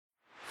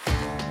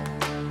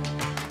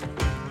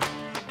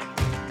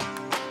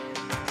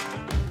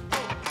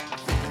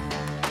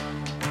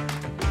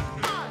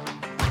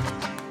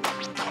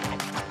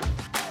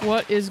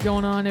What is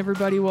going on,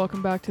 everybody?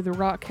 Welcome back to the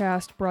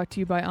Rockcast, brought to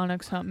you by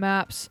Onyx Hunt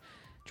Maps.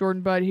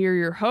 Jordan Budd here,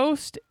 your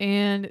host,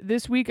 and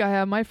this week I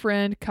have my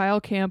friend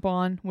Kyle Camp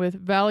on with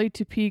Valley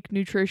to Peak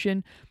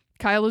Nutrition.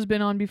 Kyle has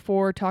been on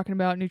before talking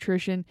about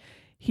nutrition.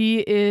 He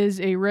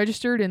is a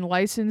registered and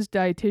licensed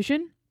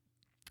dietitian.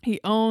 He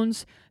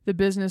owns the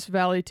business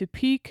Valley to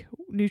Peak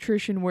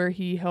Nutrition, where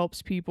he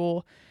helps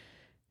people,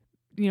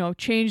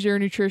 change their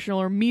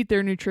nutritional or meet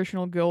their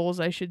nutritional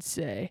goals, I should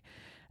say.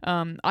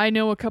 I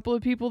know a couple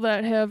of people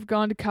that have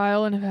gone to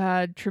Kyle and have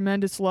had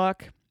tremendous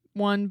luck.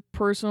 One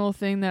personal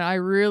thing that I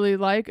really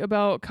like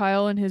about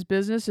Kyle and his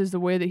business is the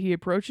way that he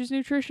approaches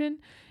nutrition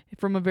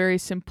from a very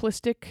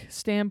simplistic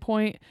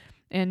standpoint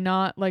and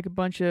not like a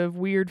bunch of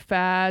weird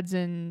fads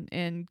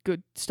and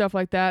good stuff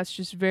like that. It's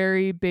just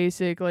very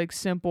basic, like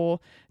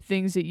simple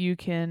things that you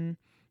can,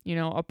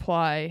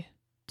 apply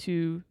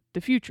to the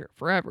future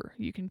forever.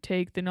 You can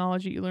take the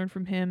knowledge that you learn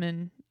from him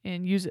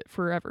and use it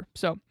forever.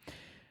 So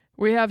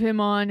we have him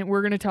on.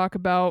 We're going to talk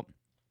about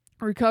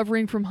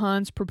recovering from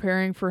hunts,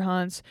 preparing for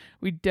hunts.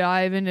 We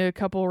dive into a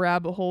couple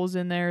rabbit holes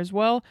in there as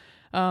well.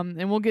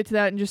 And we'll get to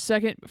that in just a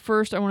second.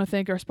 First, I want to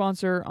thank our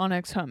sponsor,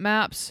 Onyx Hunt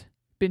Maps.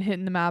 Been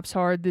hitting the maps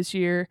hard this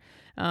year.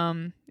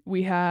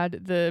 We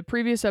had the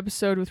previous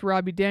episode with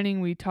Robbie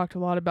Denning. We talked a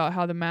lot about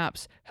how the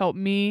maps helped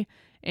me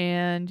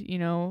and,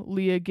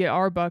 Leah get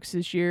our bucks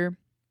this year.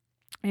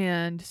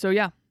 And so,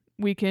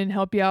 we can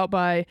help you out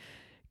by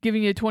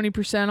giving you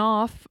 20%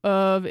 off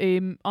of a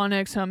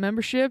Onyx Hunt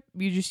membership.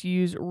 You just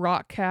use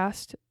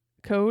Rockcast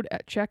code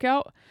at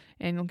checkout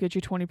and you'll get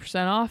you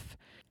 20% off.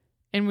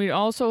 And we'd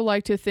also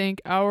like to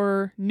thank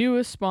our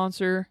newest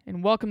sponsor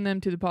and welcome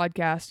them to the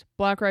podcast.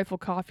 Black Rifle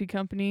Coffee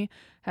Company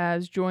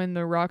has joined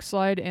the Rock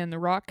Slide and the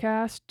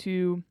Rockcast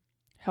to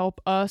help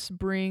us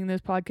bring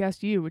this podcast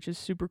to you, which is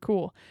super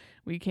cool.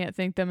 We can't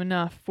thank them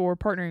enough for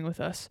partnering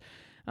with us.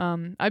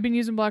 I've been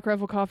using Black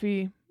Rifle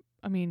Coffee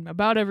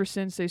about ever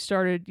since they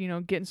started,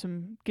 getting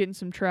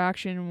some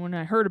traction when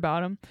I heard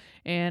about them.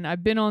 And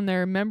I've been on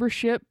their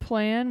membership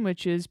plan,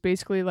 which is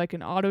basically like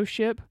an auto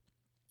ship.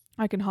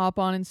 I can hop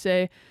on and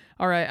say,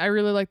 all right, I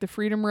really like the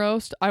Freedom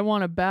Roast. I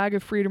want a bag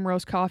of Freedom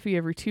Roast coffee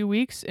every 2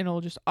 weeks, and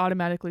it'll just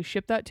automatically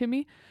ship that to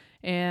me.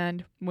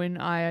 And when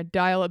I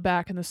dial it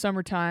back in the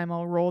summertime,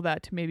 I'll roll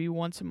that to maybe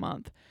once a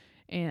month.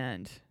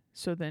 And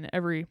so then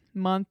every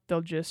month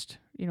they'll just,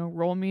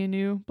 roll me a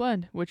new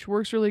blend, which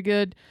works really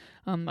good.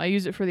 I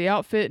use it for the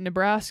outfit in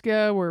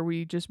Nebraska where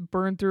we just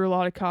burn through a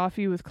lot of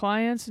coffee with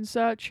clients and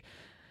such.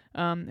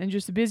 And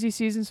just a busy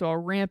season, so I'll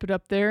ramp it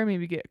up there,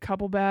 maybe get a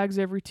couple bags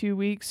every 2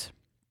 weeks.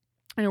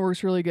 And it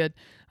works really good.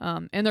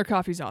 And their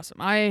coffee's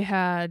awesome.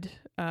 I've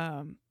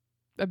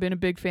been a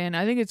big fan.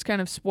 I think it's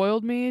kind of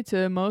spoiled me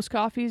to most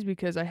coffees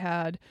because I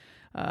had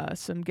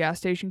some gas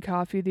station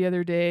coffee the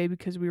other day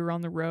because we were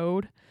on the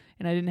road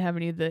and I didn't have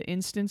any of the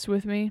instants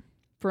with me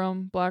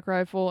from Black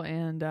Rifle,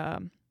 and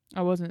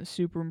I wasn't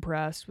super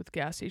impressed with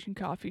gas station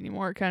coffee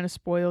anymore. It kind of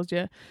spoils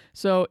you.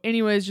 So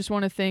anyways, just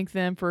want to thank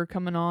them for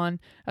coming on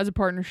as a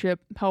partnership,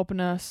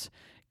 helping us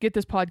get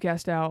this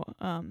podcast out.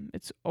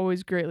 It's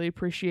always greatly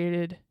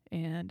appreciated.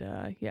 And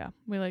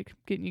we like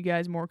getting you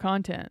guys more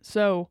content.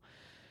 So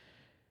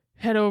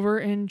head over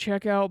and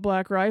check out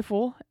Black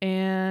Rifle.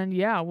 And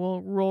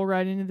we'll roll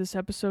right into this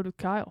episode with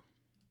Kyle.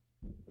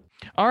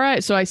 All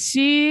right. So I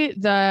see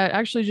that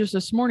actually just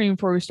this morning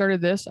before we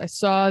started this, I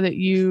saw that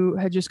you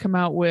had just come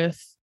out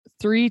with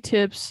 3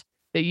 tips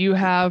that you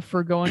have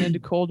for going into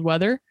cold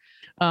weather.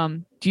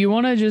 Do you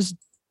want to just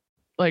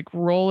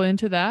roll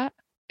into that?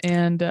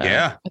 And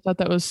I thought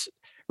that was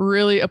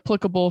really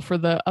applicable for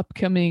the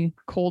upcoming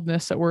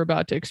coldness that we're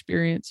about to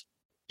experience.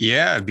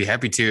 Yeah, I'd be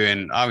happy to.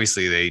 And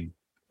obviously they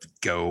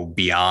go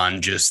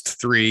beyond just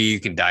 3. You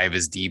can dive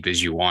as deep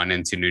as you want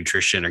into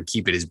nutrition or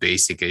keep it as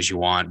basic as you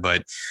want.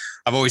 But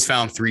I've always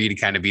found 3 to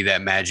kind of be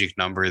that magic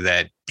number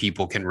that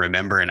people can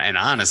remember. And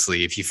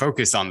honestly, if you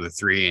focus on the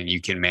 3 and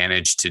you can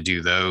manage to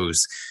do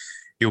those,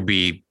 you'll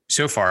be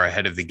so far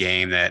ahead of the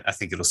game that I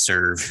think it'll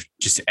serve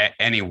just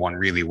anyone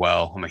really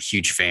well. I'm a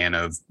huge fan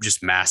of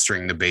just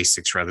mastering the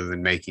basics rather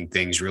than making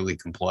things really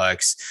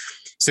complex.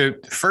 So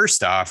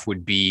first off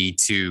would be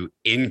to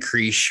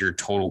increase your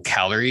total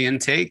calorie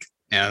intake.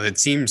 Now that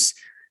seems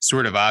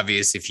sort of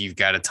obvious if you've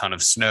got a ton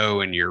of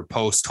snow and you're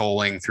post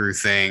holing through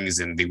things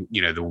and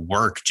the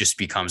work just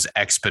becomes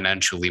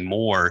exponentially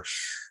more.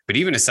 But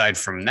even aside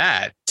from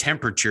that,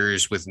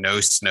 temperatures with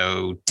no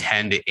snow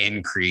tend to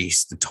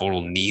increase the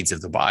total needs of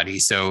the body.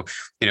 So,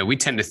 we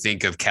tend to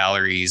think of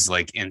calories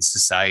in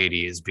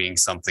society as being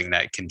something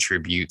that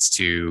contributes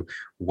to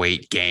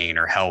weight gain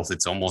or health.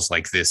 It's almost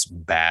like this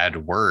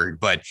bad word,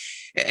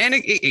 and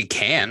it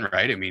can,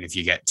 right? If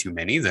you get too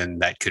many, then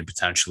that could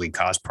potentially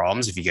cause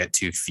problems. If you get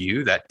too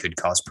few, that could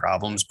cause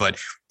problems, but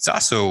it's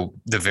also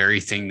the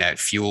very thing that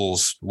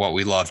fuels what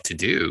we love to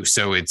do.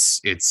 So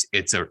it's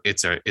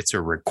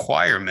a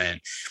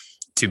requirement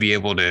to be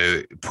able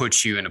to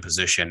put you in a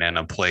position and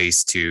a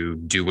place to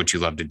do what you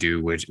love to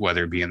do,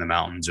 whether it be in the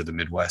mountains or the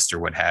Midwest or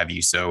what have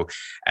you. So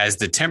as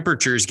the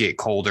temperatures get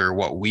colder,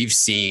 what we've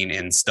seen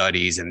in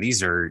studies, and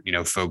these are,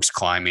 folks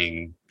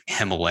climbing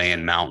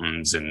Himalayan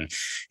mountains and,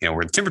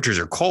 where the temperatures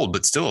are cold,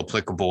 but still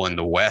applicable in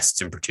the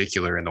West, in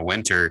particular in the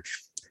winter.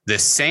 The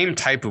same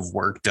type of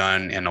work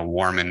done in a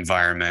warm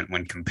environment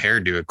when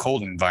compared to a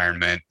cold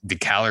environment, the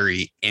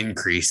calorie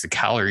increase, the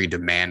calorie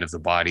demand of the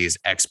body is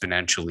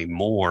exponentially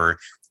more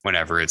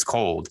whenever it's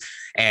cold.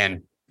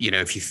 And,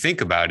 if you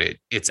think about it,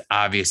 it's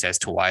obvious as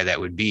to why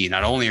that would be.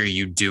 Not only are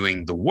you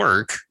doing the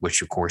work,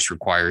 which of course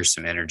requires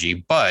some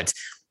energy, but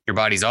your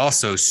body's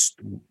also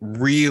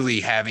really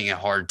having a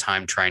hard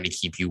time trying to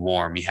keep you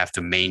warm. You have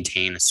to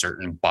maintain a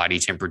certain body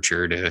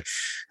temperature to,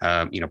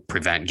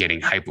 prevent getting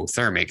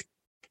hypothermic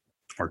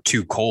or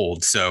too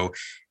cold. So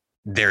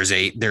there is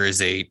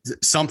a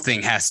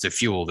something has to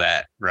fuel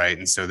that, right?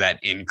 And so that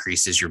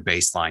increases your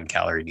baseline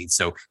calorie needs.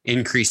 So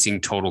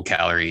increasing total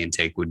calorie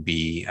intake would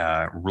be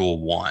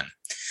rule 1.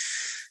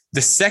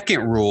 The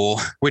second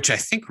rule, which I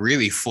think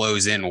really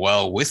flows in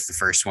well with the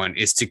first one,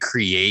 is to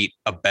create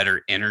a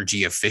better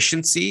energy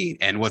efficiency.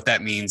 And what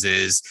that means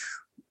is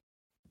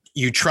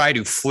you try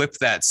to flip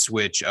that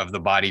switch of the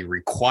body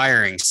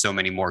requiring so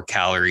many more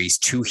calories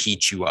to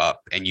heat you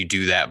up. And you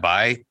do that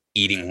by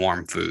eating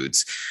warm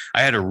foods.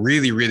 I had a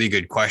really, really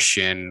good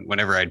question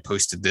whenever I'd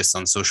posted this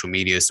on social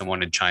media. Someone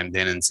had chimed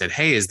in and said,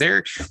 hey,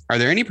 are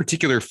there any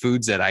particular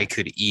foods that I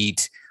could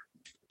eat,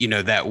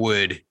 that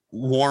would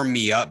warm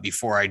me up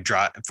before I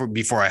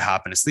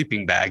hop in a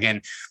sleeping bag?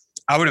 And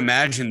I would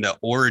imagine the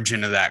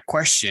origin of that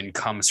question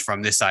comes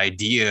from this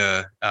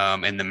idea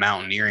in the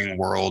mountaineering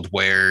world,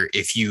 where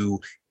if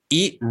you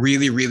eat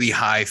really, really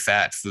high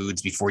fat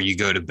foods before you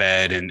go to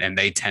bed, and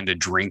they tend to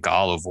drink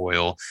olive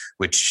oil,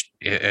 which,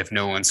 if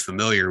no one's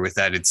familiar with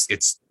that,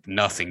 it's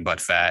nothing but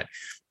fat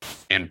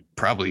and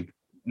probably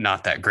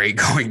not that great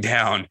going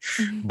down.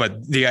 Mm-hmm.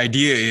 But the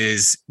idea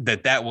is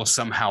that will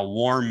somehow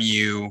warm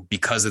you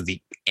because of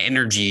the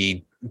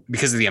energy,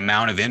 because of the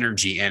amount of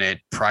energy in it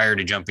prior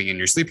to jumping in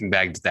your sleeping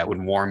bag, that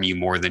would warm you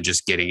more than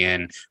just getting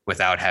in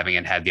without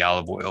having had the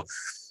olive oil.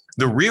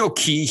 The real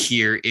key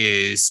here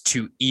is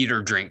to eat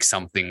or drink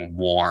something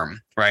warm,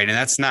 right? And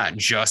that's not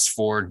just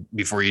for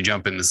before you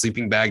jump in the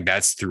sleeping bag,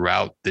 that's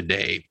throughout the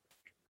day.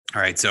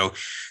 All right. So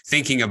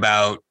thinking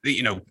about,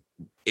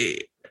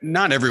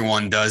 not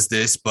everyone does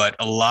this, but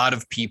a lot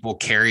of people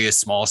carry a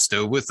small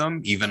stove with them,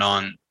 even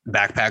on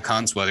backpack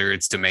hunts, whether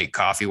it's to make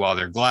coffee while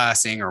they're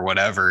glassing or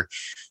whatever,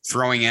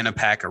 throwing in a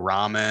pack of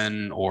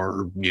ramen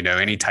or,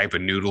 any type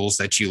of noodles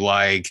that you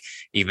like,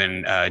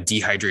 even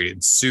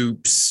dehydrated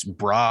soups,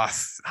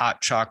 broth,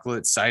 hot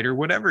chocolate, cider,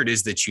 whatever it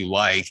is that you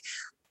like.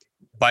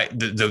 But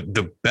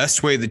the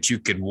best way that you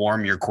could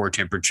warm your core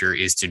temperature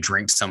is to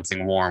drink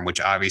something warm,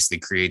 which obviously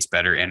creates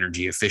better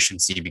energy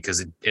efficiency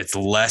because it's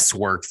less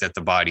work that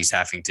the body's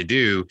having to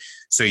do.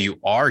 So you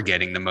are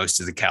getting the most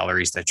of the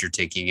calories that you're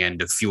taking in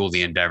to fuel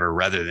the endeavor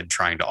rather than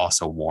trying to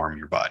also warm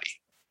your body.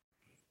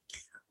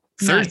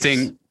 Third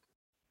thing,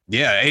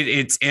 yeah,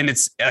 it's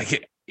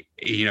like,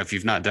 if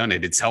you've not done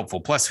it, it's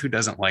helpful. Plus, who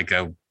doesn't like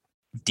a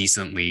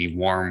decently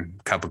warm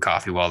cup of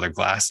coffee while they're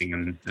glassing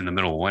in the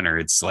middle of winter?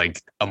 It's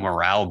like a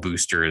morale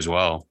booster as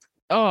well.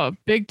 Oh,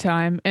 big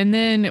time. And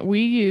then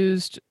we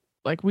took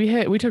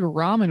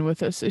ramen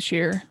with us this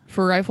year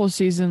for rifle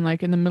season.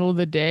 Like in the middle of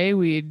the day,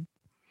 we'd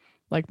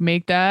like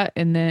make that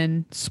and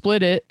then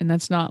split it. And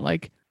that's not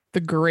like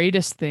the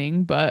greatest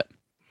thing, but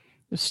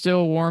it's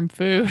still warm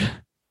food.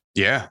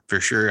 Yeah, for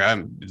sure.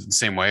 I'm the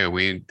same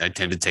way. I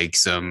tend to take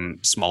some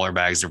smaller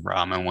bags of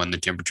ramen when the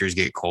temperatures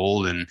get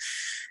cold, and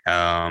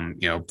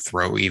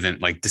throw, even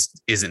like, this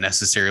isn't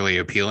necessarily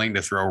appealing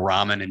to throw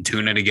ramen and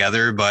tuna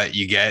together, but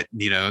you get,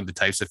 the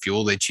types of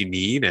fuel that you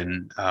need,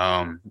 and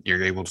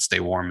you're able to stay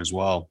warm as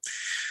well.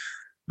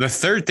 The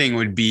third thing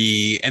would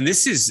be, and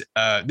this is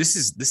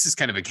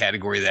kind of a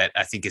category that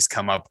I think has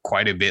come up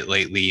quite a bit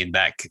lately in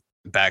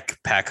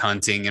backpack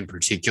hunting in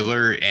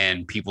particular,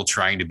 and people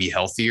trying to be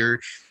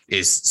healthier,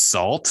 is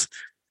salt,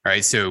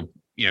 right? So,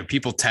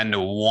 people tend to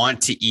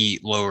want to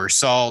eat lower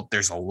salt.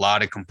 There's a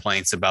lot of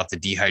complaints about the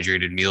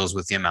dehydrated meals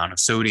with the amount of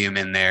sodium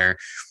in there.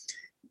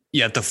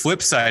 Yet the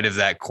flip side of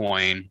that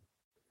coin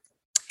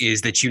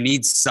is that you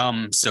need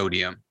some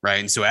sodium,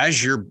 right? And so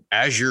as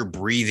you're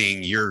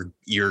breathing,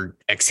 you're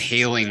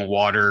exhaling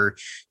water,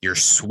 you're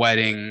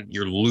sweating,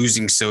 you're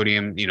losing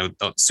sodium.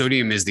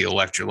 Sodium is the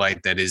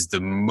electrolyte that is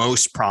the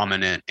most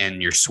prominent in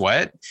your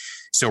sweat.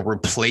 So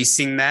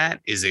replacing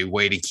that is a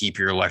way to keep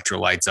your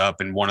electrolytes up.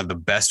 And one of the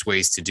best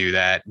ways to do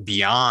that,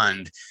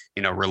 beyond,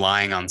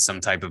 relying on some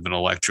type of an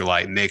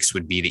electrolyte mix,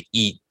 would be to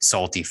eat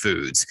salty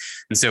foods.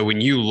 And so when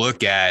you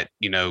look at,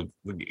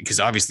 because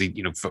obviously,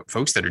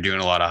 folks that are doing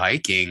a lot of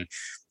hiking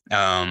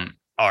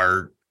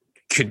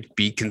could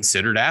be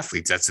considered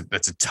athletes. That's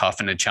a tough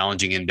and a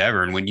challenging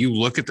endeavor. And when you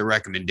look at the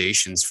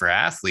recommendations for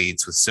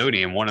athletes with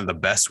sodium, one of the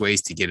best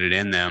ways to get it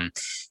in them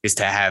is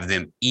to have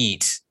them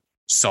eat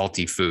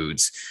salty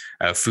foods,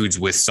 foods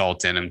with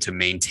salt in them, to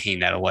maintain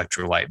that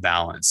electrolyte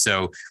balance.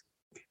 So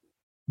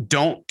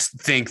don't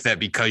think that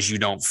because you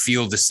don't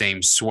feel the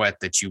same sweat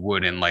that you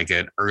would in like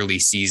an early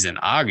season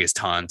August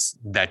hunt,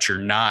 that you're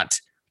not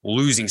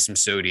losing some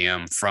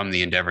sodium from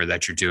the endeavor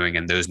that you're doing,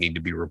 and those need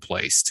to be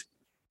replaced.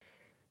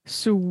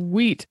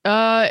 Sweet.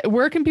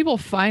 Where can people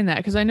find that?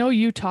 Because I know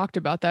you talked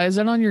about that. Is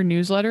that on your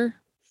newsletter?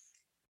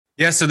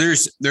 Yeah, so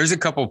there's a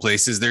couple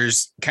places.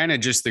 There's kind of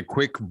just the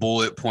quick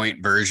bullet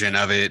point version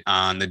of it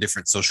on the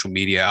different social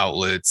media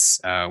outlets,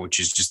 which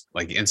is just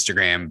like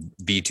Instagram,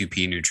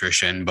 V2P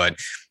Nutrition. But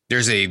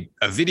there's a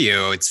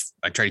video.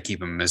 I try to keep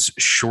them as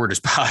short as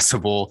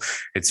possible.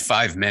 It's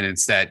 5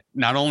 minutes that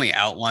not only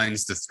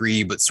outlines the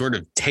three, but sort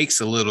of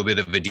takes a little bit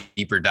of a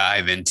deeper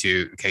dive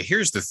into, okay,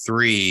 here's the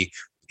three,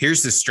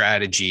 here's the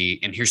strategy,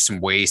 and here's some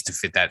ways to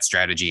fit that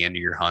strategy into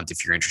your hunt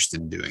if you're interested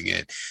in doing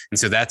it. And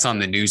so that's on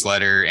the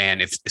newsletter. And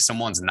if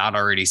someone's not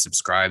already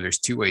subscribed, there's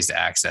two ways to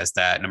access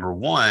that. Number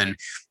one, you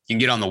can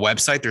get on the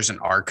website. There's an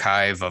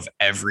archive of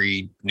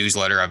every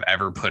newsletter I've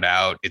ever put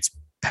out. It's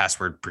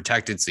password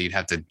protected. So you'd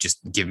have to just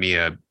give me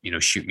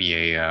shoot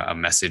me a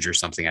message or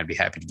something. I'd be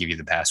happy to give you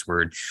the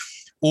password,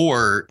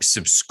 or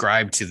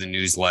subscribe to the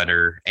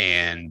newsletter.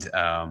 And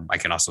I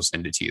can also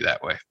send it to you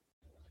that way.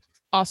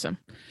 Awesome.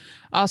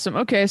 Awesome.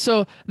 Okay.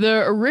 So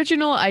the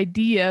original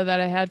idea that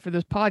I had for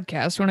this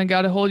podcast when I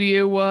got a hold of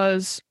you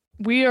was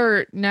we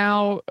are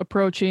now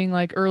approaching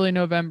like early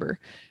November.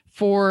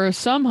 For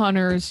some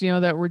hunters,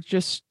 that were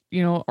just,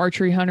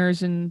 archery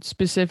hunters in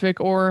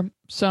specific, or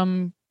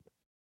some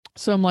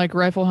like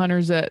rifle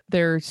hunters that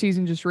their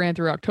season just ran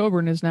through October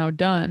and is now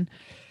done.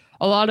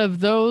 A lot of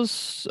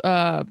those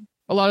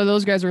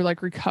guys are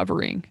like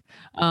recovering.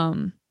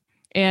 And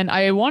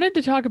I wanted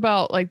to talk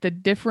about like the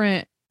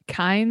different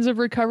kinds of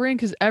recovering,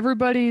 because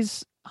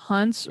everybody's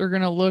hunts are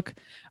going to look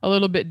a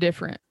little bit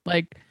different.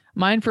 Like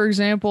mine, for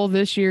example,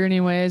 this year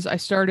anyways, I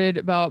started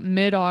about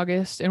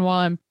mid-August, and while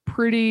I'm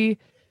pretty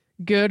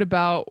good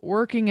about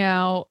working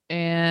out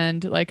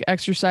and like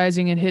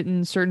exercising and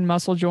hitting certain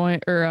muscle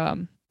joint or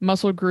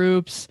muscle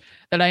groups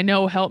that I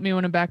know help me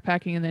when I'm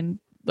backpacking, and then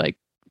like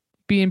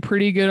being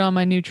pretty good on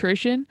my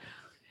nutrition,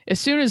 as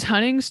soon as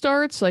hunting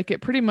starts, like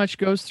it pretty much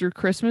goes through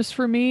Christmas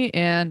for me,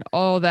 and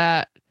all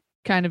that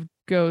kind of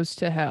goes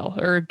to hell,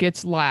 or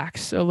gets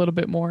lax a little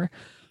bit more.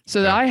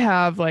 So that I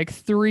have like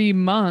 3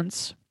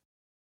 months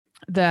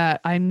that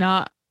I'm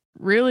not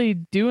really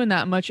doing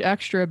that much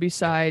extra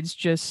besides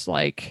just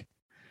like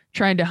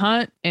trying to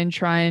hunt and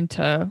trying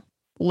to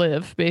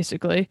live,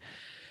 basically.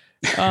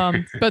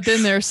 But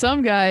then there's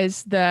some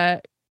guys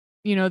that,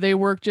 they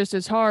work just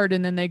as hard,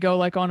 and then they go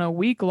like on a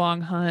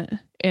week-long hunt,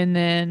 and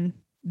then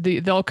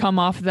they'll come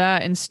off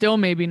that and still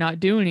maybe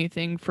not do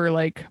anything for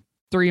like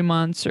 3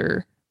 months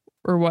or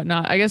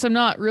whatnot. I guess I'm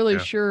not really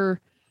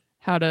sure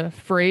how to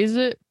phrase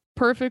it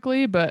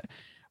perfectly, but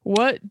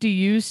what do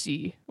you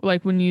see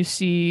like when you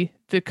see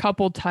the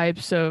couple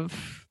types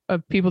of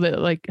people that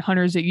like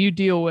hunters that you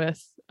deal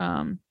with,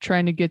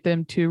 trying to get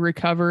them to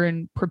recover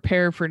and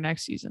prepare for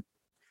next season?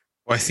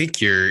 Well, I think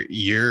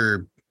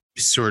your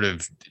sort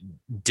of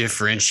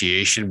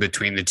differentiation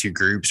between the two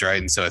groups,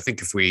 right? And so I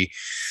think if we,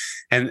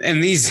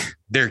 and these,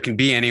 there can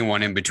be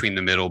anyone in between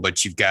the middle,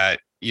 but you've got,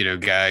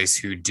 guys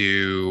who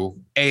do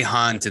a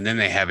hunt and then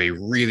they have a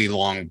really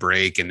long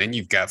break. And then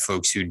you've got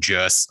folks who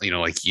just,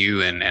 like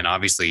you and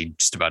obviously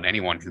just about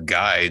anyone who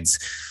guides,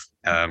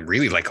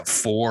 really like a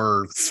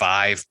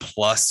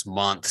 4-5+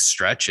 month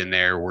stretch in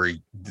there where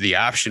the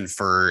option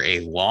for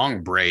a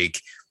long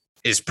break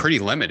is pretty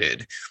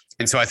limited.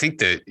 And so I think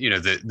that,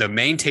 the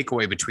main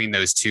takeaway between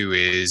those two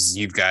is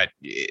you've got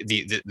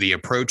the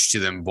approach to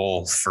them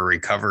both for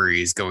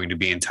recovery is going to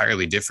be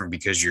entirely different,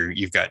 because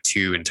you've got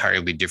two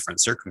entirely different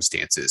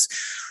circumstances.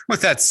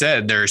 With that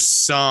said, there's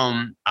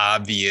some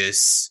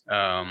obvious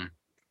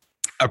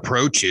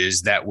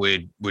approaches that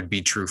would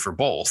be true for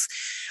both.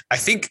 I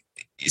think.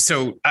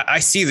 So I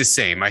see the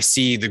same. I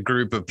see the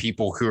group of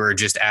people who are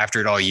just after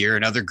it all year.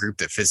 Another group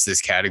that fits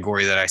this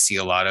category that I see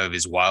a lot of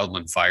is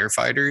wildland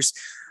firefighters.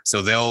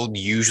 So they'll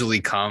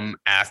usually come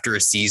after a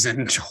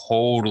season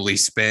totally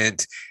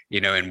spent,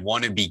 and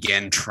want to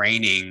begin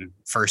training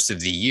first of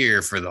the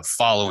year for the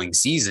following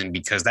season,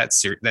 because that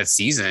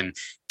season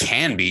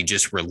can be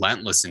just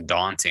relentless and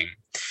daunting.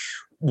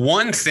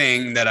 One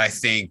thing that I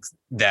think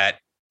that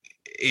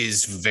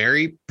is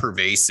very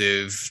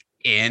pervasive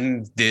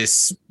in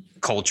this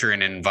culture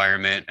and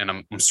environment, and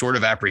I'm sort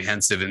of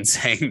apprehensive in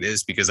saying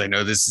this because I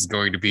know this is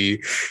going to be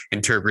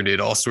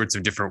interpreted all sorts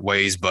of different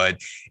ways, but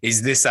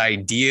is this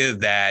idea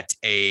that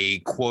a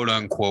quote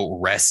unquote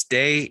rest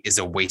day is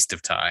a waste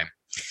of time,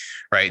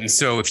 right? And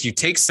so if you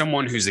take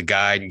someone who's a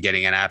guide and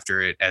getting in after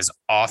it as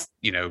off,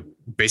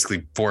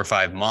 basically 4 or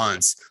 5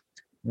 months,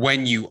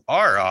 when you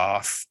are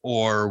off,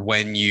 or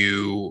when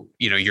you're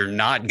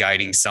not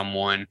guiding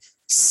someone,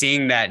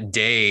 seeing that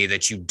day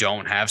that you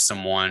don't have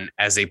someone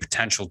as a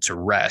potential to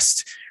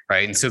rest,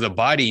 right? And so the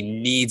body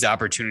needs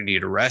opportunity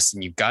to rest,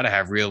 and you've got to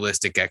have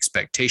realistic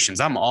expectations.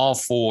 I'm all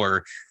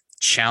for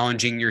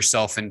challenging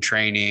yourself in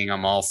training.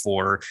 I'm all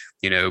for,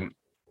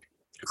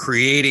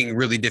 creating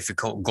really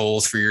difficult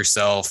goals for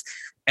yourself.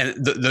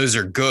 And those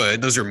are good.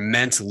 Those are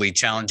mentally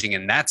challenging,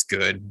 and that's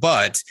good.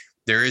 But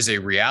there is a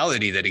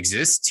reality that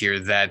exists here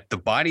that the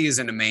body is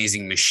an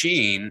amazing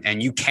machine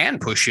and you can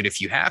push it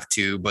if you have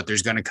to, but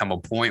there's going to come a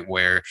point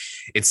where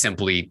it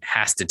simply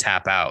has to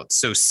tap out.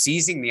 So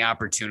seizing the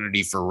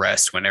opportunity for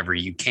rest whenever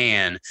you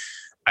can,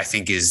 I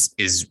think is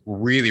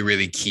really,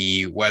 really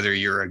key, whether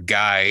you're a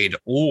guide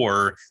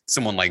or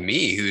someone like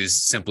me, who's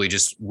simply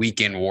just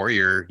weekend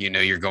warrior. You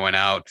know, you're going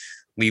out,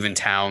 leaving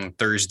town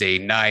Thursday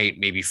night,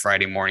 maybe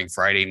Friday morning,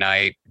 Friday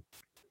night,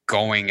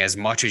 going as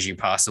much as you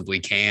possibly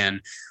can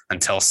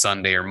until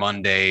Sunday or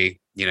Monday.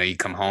 You know, you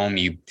come home,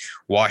 you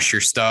wash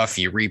your stuff,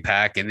 you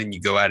repack, and then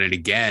you go at it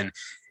again.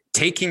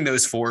 Taking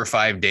those 4 or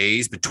 5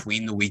 days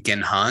between the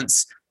weekend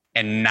hunts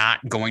and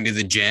not going to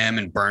the gym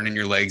and burning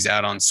your legs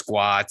out on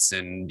squats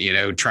and, you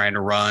know, trying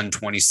to run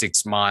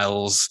 26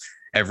 miles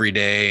every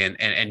day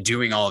and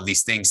doing all of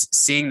these things,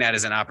 seeing that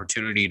as an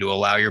opportunity to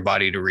allow your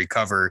body to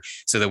recover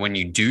so that when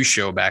you do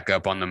show back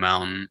up on the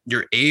mountain,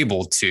 you're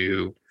able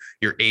to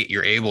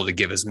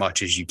give as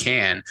much as you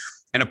can.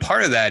 And a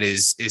part of that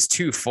is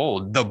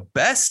twofold. The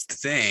best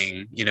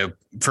thing, you know,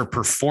 for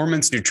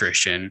performance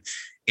nutrition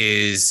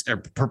is, or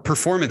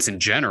performance in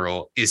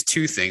general, is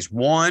two things.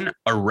 One,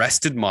 a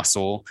rested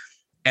muscle,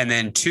 and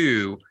then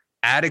two,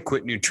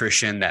 adequate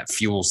nutrition that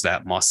fuels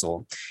that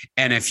muscle.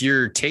 And if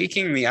you're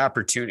taking the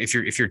opportunity,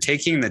 if you're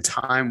taking the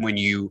time when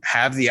you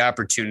have the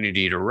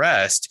opportunity to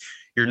rest,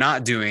 you're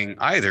not doing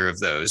either of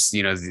those.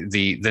 You know,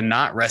 the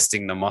not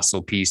resting the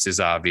muscle piece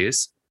is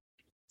obvious,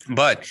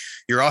 but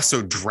you're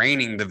also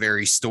draining the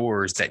very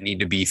stores that need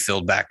to be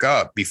filled back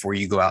up before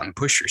you go out and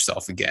push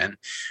yourself again.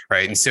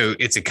 Right. And so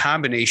it's a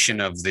combination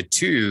of the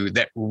two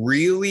that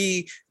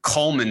really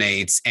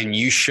culminates in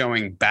you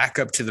showing back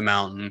up to the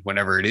mountain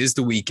whenever it is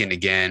the weekend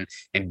again,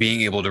 and being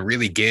able to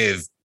really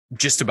give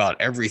just about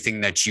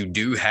everything that you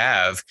do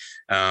have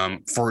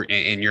for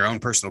in your own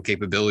personal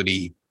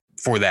capability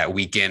for that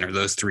weekend or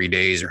those 3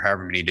 days or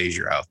however many days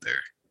you're out there.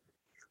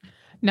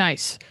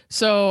 Nice.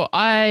 So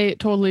I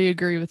totally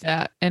agree with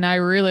that. And I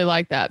really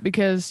like that,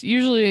 because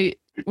usually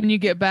when you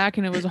get back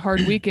and it was a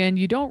hard weekend,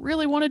 you don't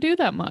really want to do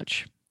that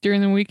much during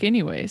the week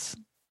anyways,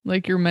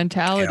 like your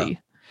mentality.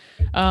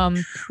 Yeah.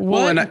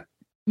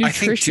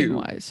 Nutrition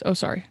wise? Oh,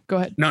 sorry. Go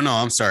ahead. No,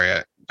 I'm sorry.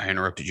 I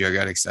interrupted you. I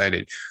got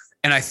excited.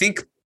 And I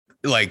think,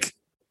 like,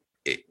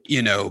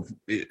 you know,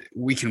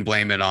 we can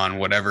blame it on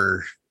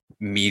whatever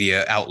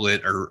media outlet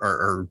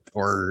or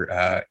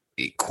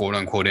quote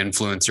unquote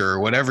influencer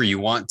or whatever you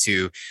want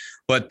to,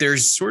 but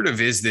there's sort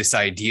of is this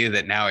idea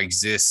that now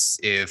exists,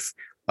 if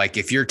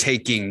you're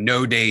taking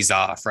no days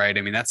off, right?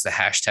 I mean, that's the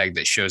hashtag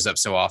that shows up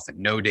so often,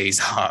 no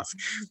days off.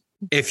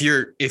 If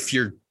you're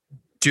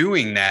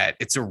doing that,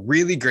 it's a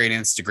really great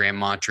Instagram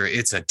mantra.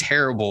 It's a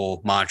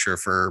terrible mantra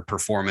for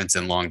performance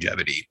and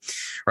longevity,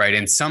 right?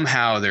 And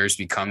somehow there's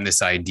become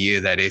this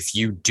idea that if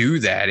you do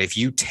that, if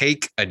you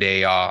take a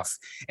day off,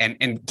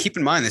 and keep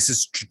in mind, this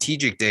is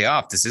strategic day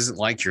off. This isn't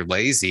like you're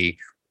lazy,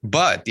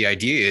 but the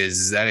idea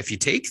is that if you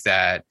take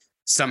that,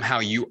 somehow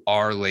you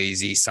are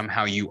lazy,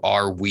 somehow you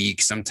are weak,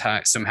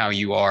 somehow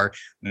you are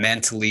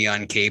mentally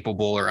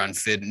incapable or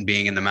unfit in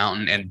being in the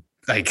mountain. And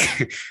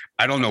like,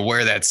 I don't know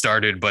where that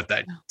started, but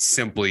that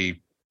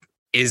simply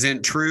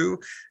isn't true.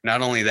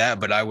 Not only that,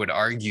 but I would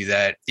argue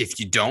that if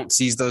you don't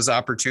seize those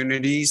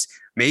opportunities,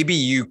 maybe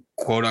you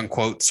quote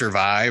unquote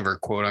survive or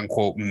quote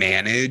unquote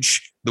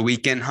manage the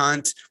weekend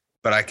hunt,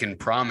 but I can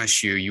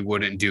promise you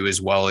wouldn't do as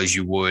well as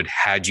you would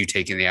had you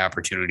taken the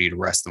opportunity to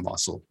rest the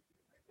muscle.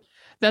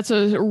 That's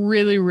a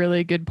really,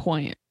 really good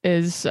point.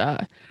 Is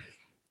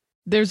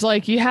there's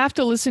like, you have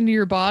to listen to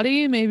your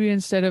body, maybe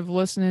instead of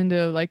listening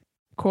to like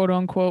quote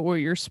unquote what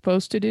you're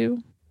supposed to do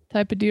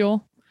type of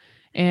deal,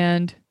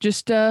 and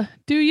just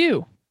do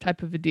you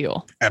type of a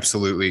deal.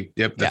 Absolutely.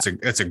 Yep.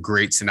 That's a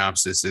great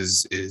synopsis,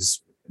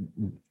 is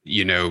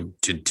you know,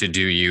 to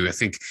do you. I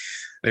think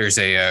there's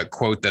a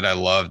quote that I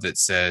love that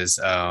says,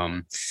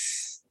 darn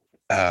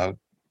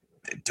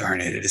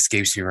it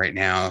escapes me right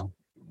now.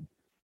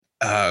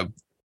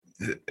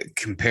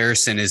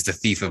 Comparison is the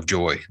thief of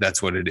joy.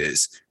 That's what it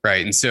is.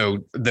 Right. And so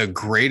the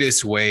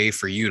greatest way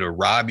for you to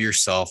rob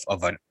yourself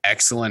of an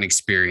excellent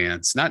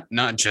experience, not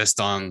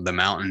just on the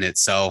mountain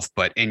itself,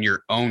 but in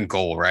your own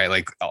goal, right?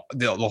 Like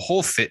the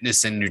whole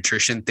fitness and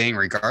nutrition thing,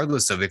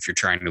 regardless of if you're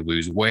trying to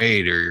lose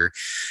weight or you're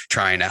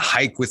trying to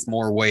hike with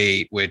more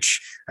weight,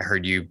 which I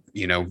heard you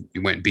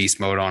went beast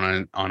mode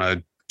on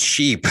a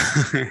sheep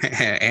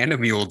and a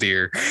mule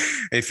deer.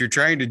 If you're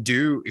trying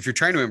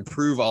to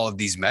improve all of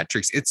these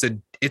metrics,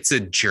 it's a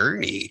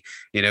journey.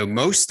 You know,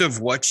 most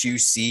of what you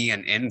see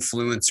an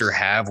influencer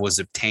have was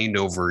obtained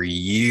over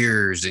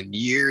years and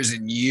years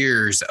and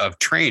years of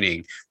training.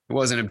 It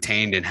wasn't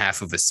obtained in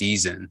half of a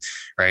season,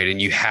 right? And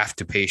you have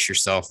to pace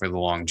yourself for the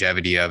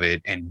longevity of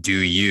it and do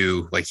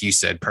you, like you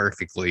said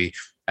perfectly,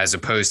 as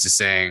opposed to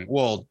saying,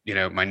 well, you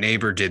know, my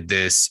neighbor did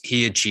this,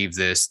 he achieved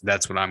this,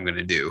 that's what I'm going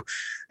to do.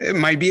 It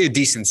might be a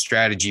decent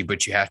strategy,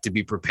 but you have to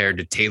be prepared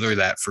to tailor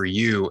that for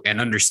you and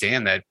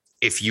understand that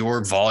if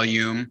your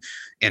volume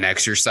in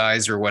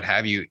exercise or what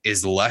have you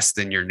is less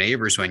than your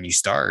neighbor's when you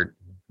start,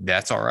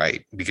 that's all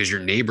right, because your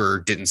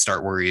neighbor didn't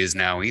start where he is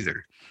now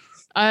either.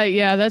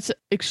 Yeah, that's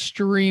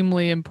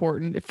extremely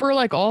important for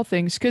like all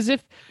things. Because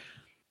if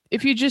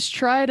you just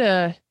try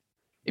to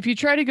if you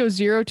try to go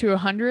 0 to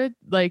 100,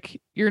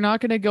 like you're not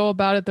going to go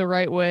about it the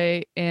right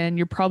way, and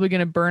you're probably going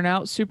to burn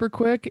out super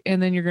quick,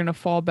 and then you're going to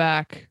fall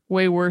back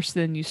way worse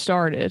than you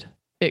started.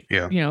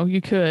 Yeah.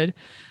 You could,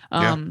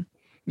 Yeah. um,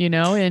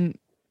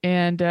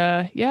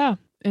 yeah.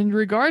 In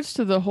regards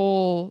to the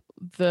whole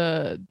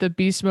the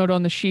beast mode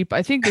on the sheep,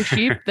 I think the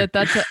sheep it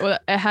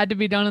had to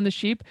be done on the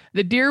sheep.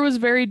 The deer was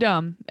very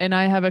dumb, and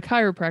I have a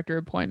chiropractor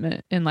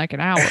appointment in like an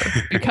hour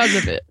because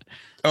of it.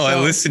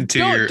 Oh, So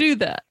don't do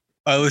that.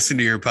 I listened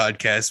to your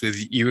podcast with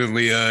you and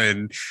Leah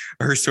and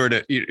her sort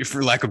of,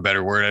 for lack of a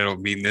better word, I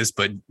don't mean this,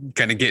 but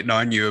kind of getting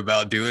on you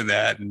about doing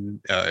that. And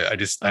I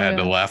had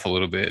to laugh a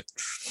little bit.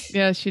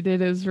 Yeah, she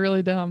did. It was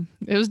really dumb.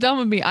 It was dumb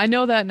of me. I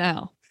know that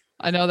now,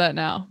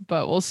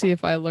 but we'll see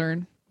if I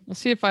learn. We'll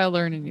see if I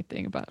learn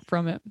anything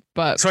from it.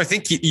 But so I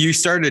think you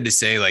started to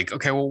say like,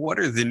 okay, well, what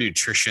are the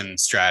nutrition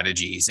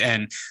strategies?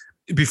 And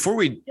before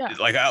we'll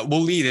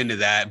lead into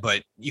that,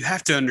 but you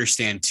have to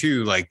understand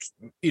too, like,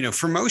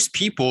 for most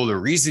people, the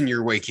reason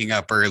you're waking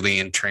up early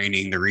and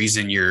training, the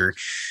reason you're,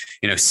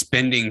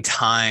 spending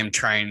time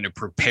trying to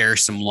prepare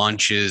some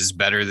lunches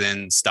better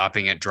than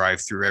stopping at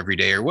drive-through every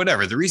day or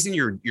whatever, the reason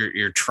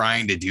you're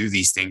trying to do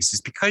these things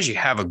is because you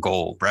have a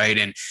goal, right?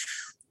 And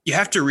you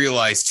have to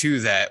realize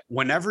too that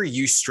whenever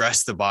you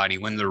stress the body,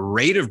 when the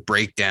rate of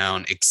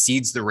breakdown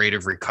exceeds the rate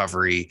of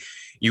recovery,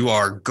 you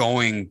are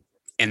going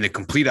in the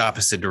complete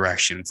opposite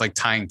direction. It's like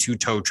tying two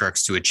tow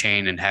trucks to a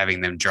chain and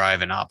having them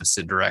drive in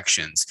opposite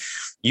directions.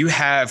 You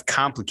have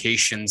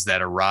complications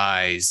that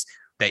arise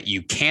that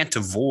you can't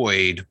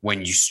avoid when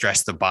you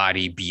stress the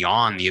body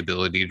beyond the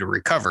ability to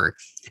recover.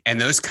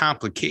 And those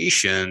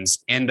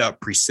complications end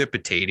up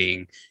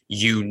precipitating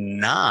you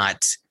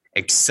not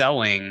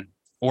excelling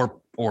or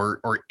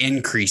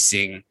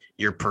increasing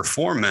your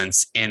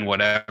performance in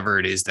whatever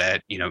it is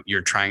that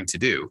you're trying to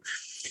do.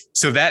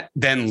 So that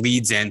then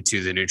leads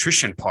into the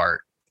nutrition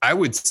part. I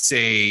would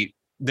say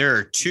there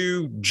are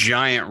two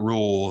giant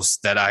rules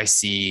that I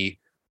see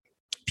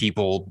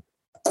people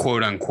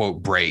quote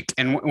unquote break.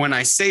 And when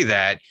I say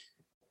that,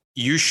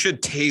 you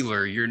should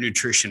tailor your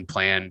nutrition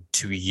plan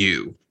to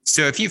you.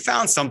 So if you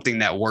found something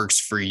that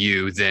works for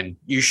you, then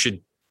you should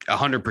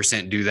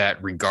 100% do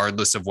that,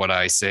 regardless of what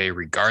I say,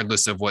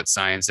 regardless of what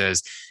science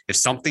says. If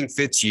something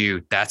fits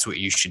you, that's what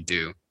you should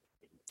do.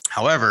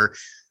 However,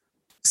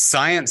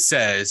 science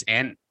says,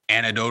 and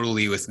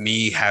anecdotally with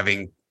me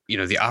having,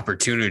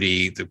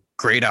 the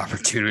great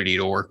opportunity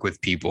to work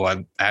with people,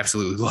 I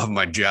absolutely love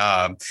my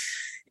job,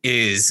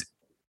 is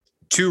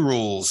two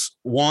rules.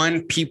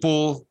 One,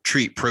 people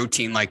treat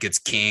protein like it's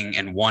king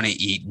and want to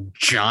eat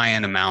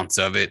giant amounts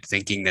of it,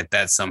 thinking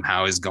that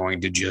somehow is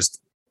going to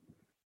just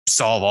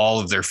solve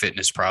all of their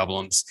fitness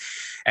problems.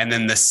 And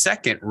then the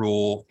second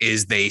rule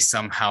is they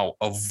somehow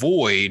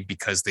avoid,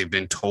 because they've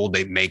been told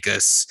they make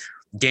us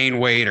gain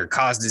weight or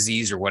cause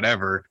disease or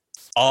whatever,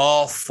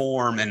 all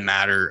form and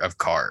matter of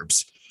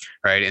carbs,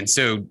 right? And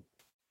so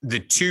the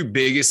two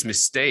biggest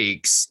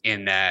mistakes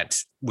in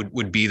that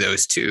would be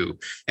those two.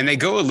 And they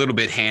go a little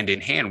bit hand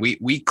in hand.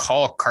 We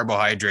call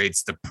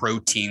carbohydrates the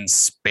protein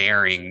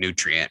sparing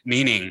nutrient,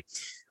 meaning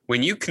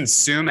when you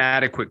consume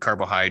adequate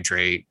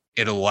carbohydrate,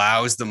 it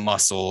allows the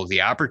muscle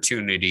the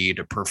opportunity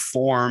to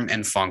perform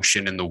and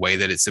function in the way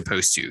that it's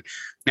supposed to.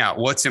 Now,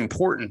 what's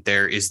important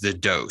there is the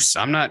dose.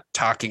 I'm not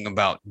talking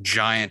about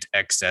giant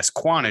excess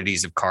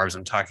quantities of carbs.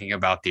 I'm talking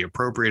about the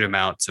appropriate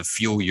amount to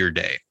fuel your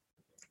day.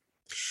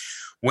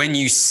 When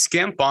you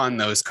skimp on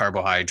those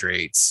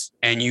carbohydrates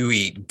and you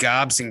eat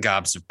gobs and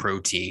gobs of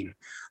protein,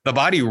 the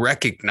body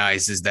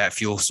recognizes that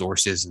fuel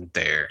source isn't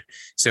there.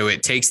 So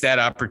it takes that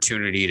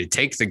opportunity to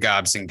take the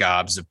gobs and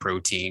gobs of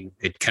protein,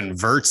 it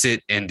converts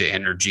it into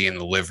energy in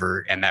the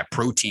liver, and that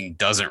protein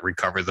doesn't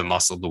recover the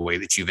muscle the way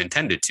that you've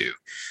intended to.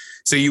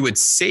 So you would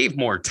save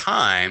more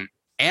time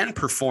and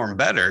perform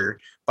better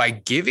by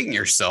giving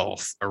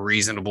yourself a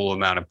reasonable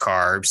amount of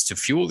carbs to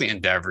fuel the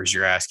endeavors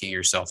you're asking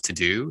yourself to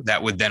do.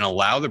 That would then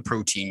allow the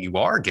protein you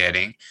are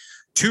getting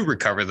to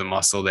recover the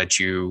muscle that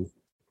you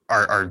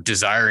are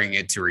desiring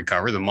it to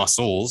recover, the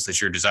muscles that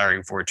you're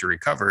desiring for it to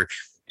recover.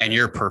 And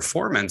your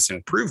performance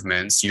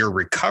improvements, your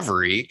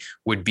recovery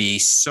would be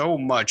so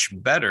much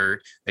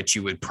better that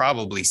you would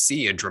probably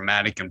see a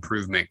dramatic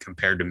improvement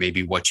compared to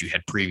maybe what you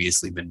had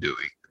previously been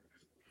doing.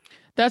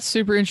 That's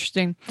super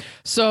interesting.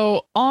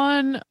 So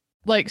on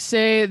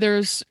say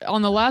there's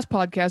on the last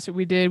podcast that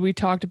we did, we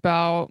talked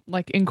about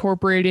like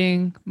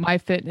incorporating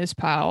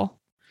MyFitnessPal,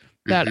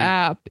 that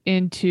app,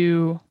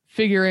 into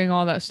figuring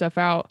all that stuff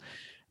out.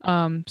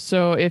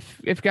 So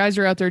if guys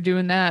are out there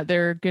doing that,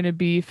 they're going to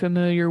be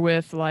familiar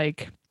with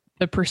like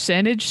the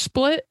percentage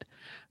split.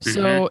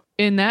 So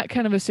in that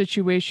kind of a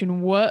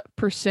situation, what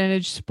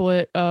percentage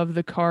split of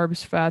the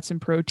carbs, fats, and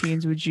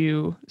proteins would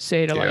you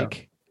say to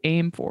like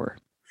aim for?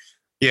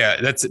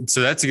 Yeah, that's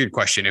a good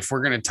question. If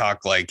we're going to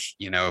talk like,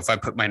 if I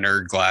put my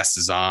nerd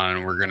glasses on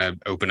and we're going to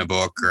open a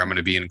book or I'm going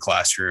to be in a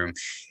classroom,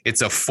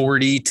 it's a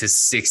 40 to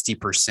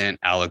 60%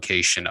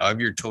 allocation of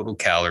your total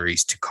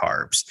calories to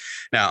carbs.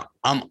 Now,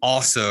 I'm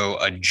also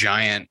a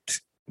giant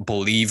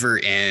believer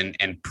in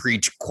and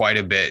preach quite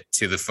a bit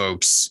to the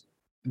folks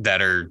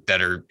that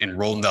are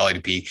enrolled in Valley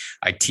to Peak.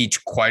 I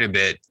teach quite a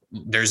bit.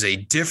 There's a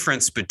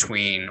difference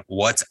between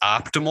what's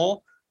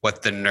optimal,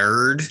 what the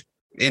nerd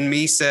in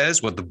me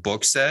says, what the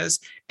book says,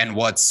 and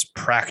what's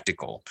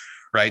practical,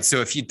 right?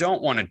 So if you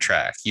don't want to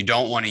track, you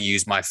don't want to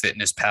use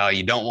MyFitnessPal,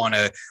 you don't want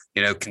to,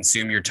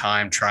 consume your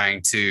time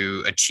trying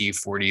to achieve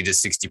 40 to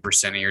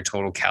 60% of your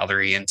total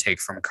calorie intake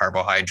from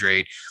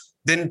carbohydrate,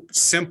 then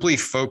simply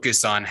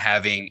focus on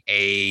having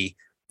a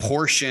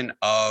portion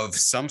of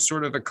some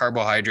sort of a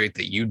carbohydrate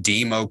that you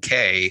deem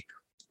okay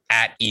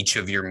at each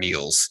of your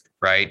meals,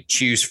 right?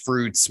 Choose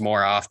fruits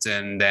more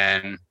often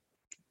than,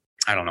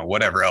 I don't know,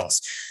 whatever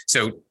else.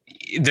 So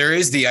there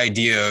is the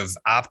idea of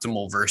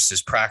optimal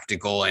versus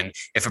practical. And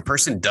if a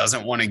person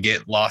doesn't want to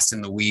get lost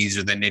in the weeds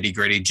or the nitty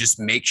gritty, just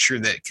make sure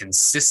that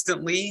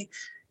consistently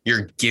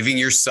you're giving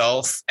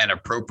yourself an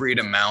appropriate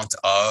amount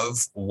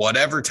of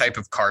whatever type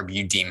of carb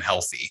you deem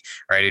healthy,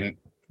 right? And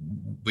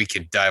we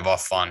could dive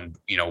off on,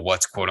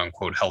 what's quote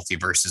unquote healthy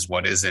versus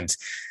what isn't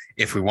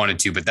if we wanted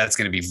to, but that's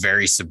going to be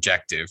very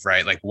subjective,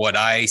 right? Like what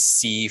I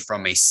see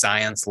from a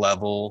science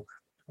level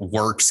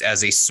works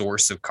as a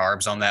source of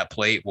carbs on that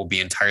plate will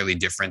be entirely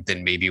different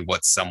than maybe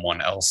what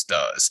someone else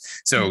does.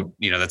 So,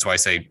 that's why I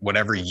say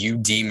whatever you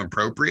deem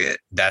appropriate,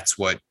 that's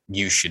what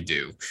you should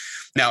do.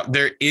 Now,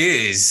 there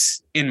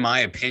is, in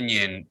my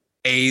opinion,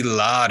 a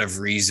lot of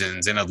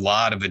reasons and a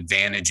lot of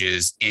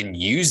advantages in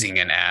using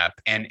an app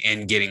and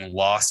getting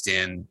lost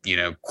in,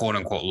 quote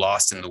unquote,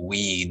 lost in the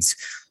weeds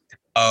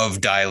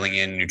of dialing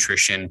in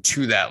nutrition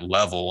to that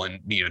level. And,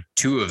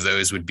 two of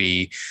those would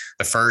be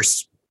the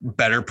first,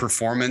 better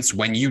performance.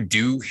 When you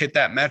do hit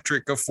that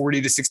metric of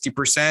 40 to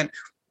 60%,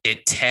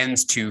 it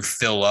tends to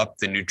fill up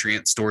the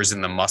nutrient stores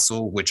in the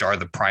muscle, which are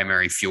the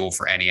primary fuel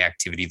for any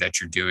activity that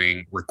you're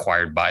doing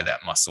required by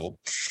that muscle.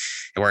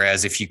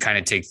 Whereas if you kind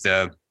of take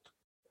the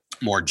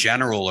more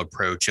general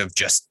approach of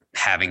just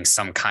having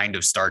some kind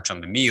of starch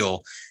on the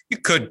meal, you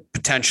could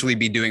potentially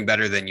be doing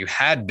better than you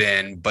had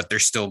been, but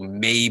there's still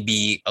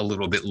maybe a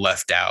little bit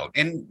left out.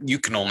 And you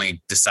can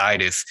only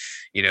decide if,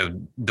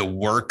 the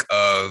work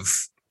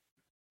of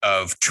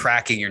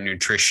tracking your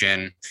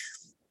nutrition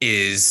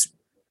is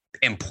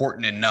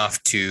important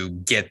enough to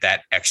get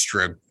that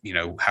extra,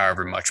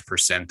 however much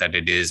percent that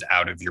it is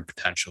out of your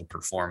potential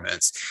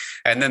performance.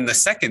 And then the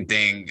second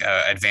thing,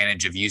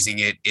 advantage of using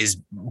it is,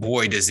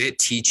 boy, does it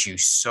teach you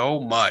so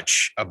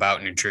much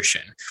about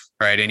nutrition,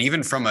 right? And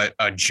even from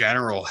a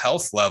general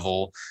health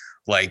level,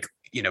 like,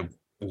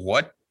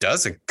 what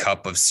does a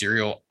cup of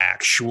cereal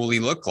actually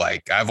look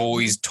like? I've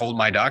always told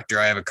my doctor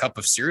I have a cup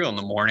of cereal in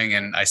the morning,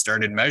 and I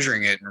started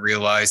measuring it and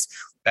realized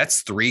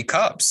that's 3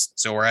 cups.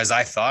 So whereas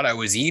I thought I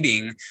was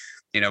eating,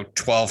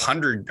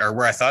 1,200, or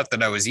where I thought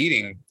that I was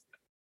eating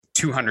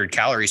 200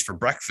 calories for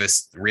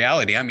breakfast, in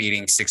reality, I'm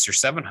eating 600 or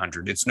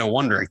 700. It's no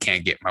wonder I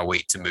can't get my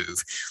weight to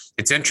move.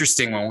 It's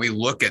interesting when we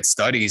look at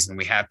studies and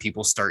we have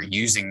people start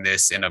using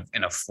this in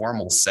a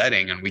formal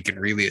setting, and we can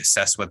really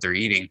assess what they're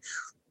eating.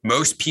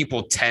 Most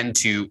people tend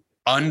to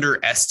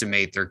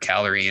underestimate their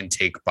calorie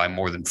intake by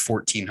more than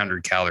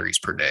 1,400 calories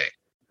per day.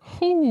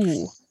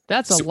 Ooh,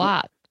 that's a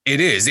lot. It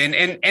is. And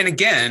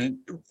again,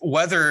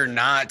 whether or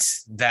not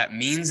that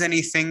means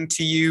anything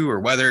to you or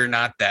whether or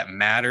not that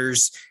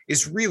matters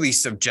is really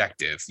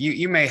subjective.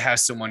 You may have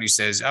someone who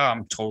says, oh,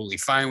 I'm totally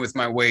fine with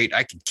my weight,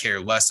 I could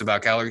care less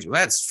about calories. Well,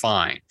 that's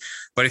fine.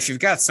 But if you've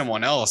got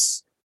someone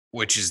else,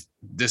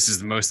 this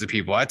is most of the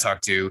people I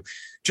talk to,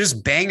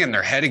 just banging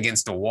their head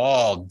against a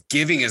wall,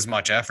 giving as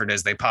much effort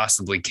as they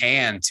possibly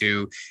can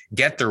to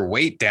get their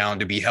weight down,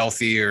 to be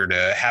healthier,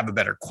 to have a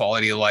better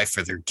quality of life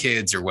for their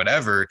kids or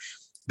whatever,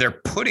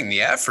 they're putting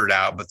the effort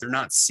out, but they're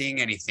not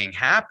seeing anything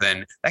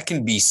happen. That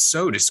can be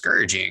so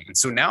discouraging. And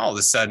so now all of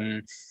a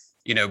sudden,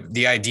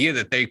 the idea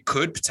that they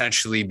could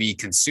potentially be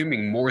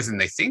consuming more than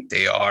they think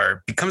they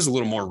are becomes a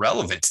little more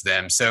relevant to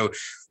them. So,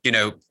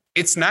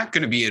 it's not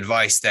going to be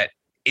advice that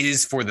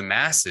is for the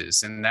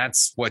masses. And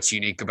that's what's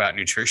unique about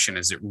nutrition,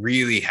 is it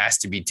really has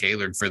to be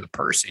tailored for the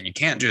person. You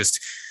can't just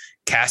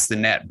cast the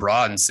net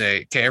broad and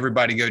say, okay,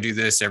 everybody go do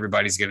this,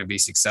 everybody's going to be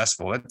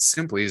successful. That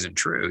simply isn't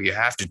true. You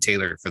have to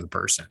tailor it for the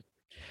person.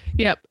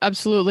 Yep,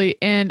 absolutely.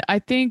 And I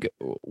think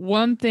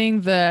one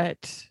thing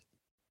that,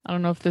 I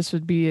don't know if this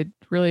would be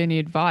really any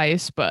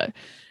advice, but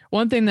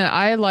one thing that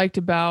I liked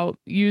about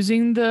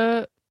using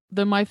the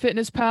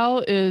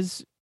MyFitnessPal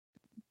is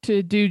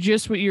to do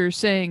just what you're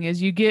saying,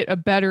 is you get a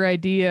better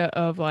idea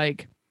of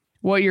like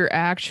what you're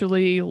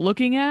actually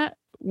looking at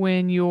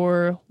when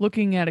you're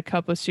looking at a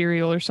cup of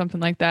cereal or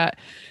something like that.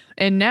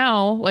 And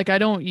now, like, I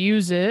don't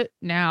use it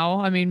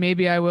now. I mean,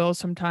 maybe I will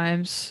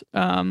sometimes,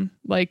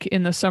 like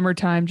in the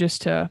summertime,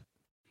 just to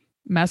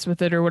mess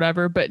with it or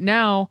whatever. But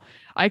now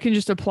I can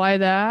just apply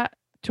that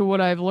to what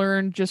I've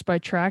learned just by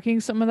tracking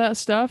some of that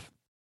stuff.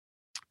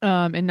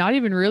 and not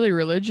even really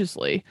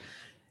religiously.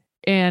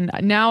 And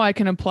now I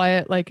can apply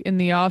it like in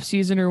the off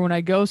season or when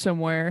I go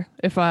somewhere.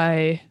 If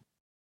I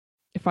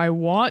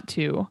want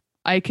to,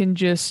 I can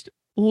just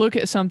look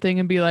at something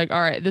and be like,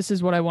 all right, this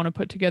is what I want to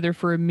put together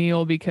for a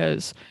meal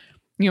because,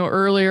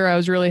 earlier I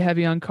was really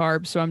heavy on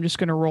carbs, so I'm just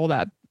going to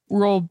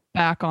roll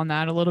back on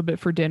that a little bit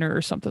for dinner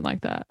or something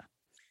like that.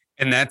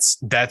 And that's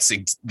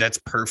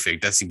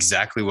perfect. That's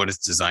exactly what it's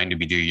designed to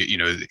be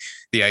doing.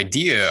 The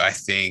idea, I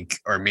think,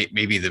 or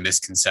maybe the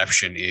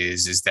misconception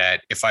is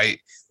that if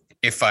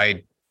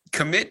I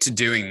commit to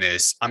doing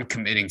this, I'm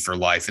committing for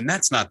life, and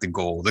that's not the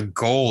goal. The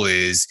goal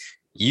is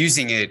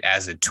using it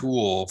as a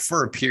tool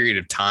for a period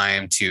of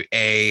time to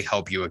A,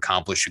 help you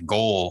accomplish a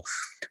goal,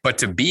 but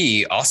to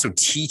B, also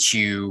teach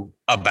you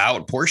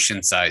about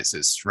portion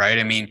sizes, right?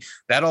 I mean,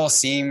 that all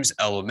seems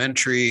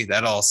elementary.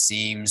 That all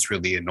seems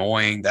really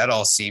annoying. That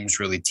all seems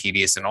really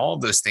tedious. And all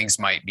of those things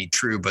might be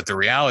true. But the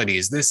reality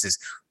is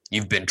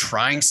you've been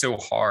trying so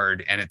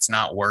hard and it's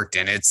not worked.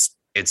 And it's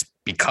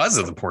because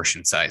of the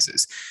portion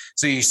sizes.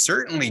 So you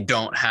certainly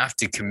don't have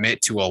to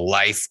commit to a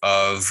life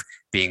of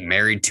being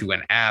married to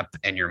an app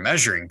and your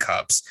measuring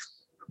cups,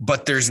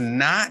 but there's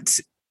not,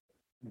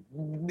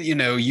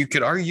 you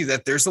could argue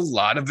that there's a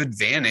lot of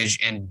advantage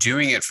in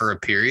doing it for a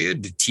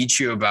period to teach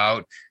you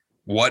about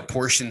what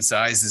portion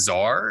sizes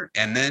are,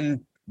 and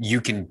then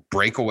you can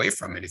break away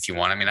from it if you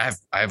want. I mean, I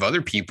have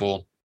other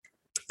people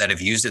that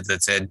have used it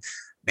that said,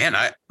 man,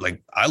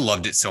 I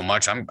loved it so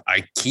much.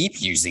 I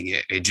keep using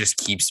it. It just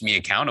keeps me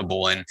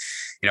accountable. And,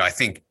 I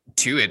think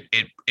too,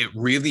 it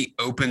really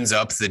opens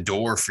up the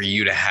door for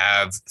you to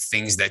have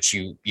things that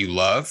you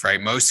love,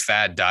 right? Most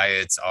fad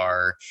diets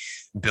are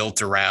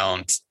built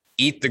around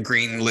eat the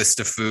green list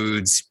of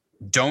foods,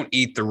 don't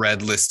eat the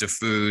red list of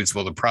foods.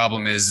 Well, the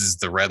problem is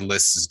the red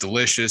list is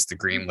delicious. The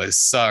green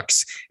list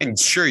sucks. And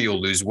sure, you'll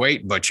lose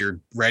weight, but you're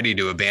ready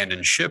to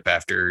abandon ship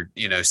after,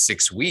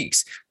 6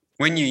 weeks.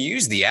 When you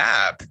use the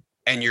app,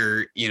 and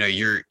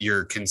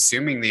you're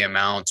consuming the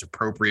amount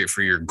appropriate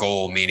for your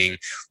goal, meaning,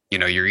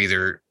 you're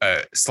either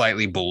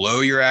slightly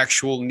below your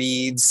actual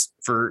needs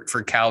for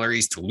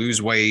calories to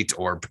lose weight,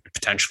 or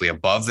potentially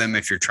above them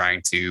if you're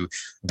trying to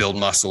build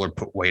muscle or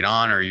put weight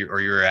on, or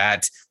you're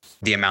at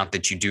the amount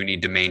that you do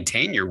need to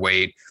maintain your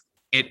weight.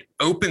 It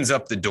opens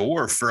up the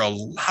door for a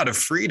lot of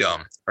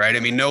freedom, right? I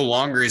mean, no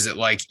longer is it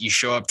like you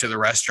show up to the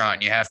restaurant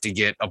and you have to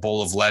get a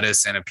bowl of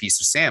lettuce and a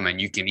piece of salmon.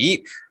 You can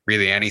eat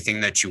really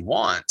anything that you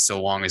want,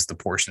 so long as the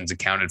portion's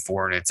accounted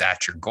for and it's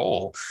at your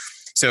goal.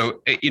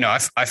 So,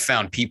 I've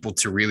found people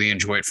to really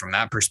enjoy it from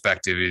that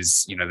perspective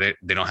is,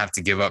 they don't have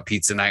to give up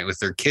pizza night with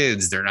their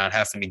kids. They're not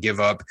having to give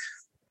up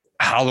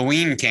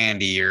Halloween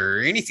candy or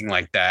anything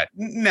like that.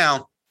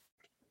 Now,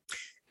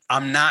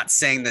 I'm not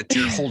saying that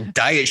your whole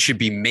diet should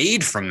be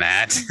made from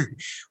that,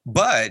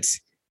 but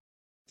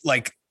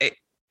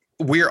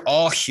we're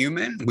all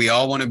human. We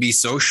all want to be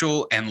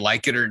social, and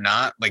like it or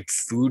not, like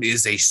food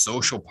is a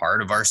social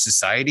part of our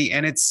society.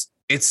 And it's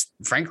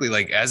frankly,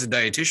 like as a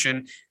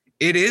dietitian,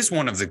 it is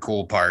one of the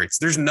cool parts.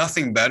 There's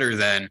nothing better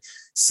than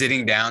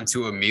sitting down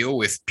to a meal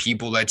with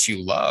people that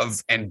you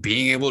love and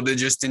being able to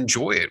just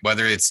enjoy it,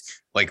 whether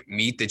it's like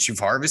meat that you've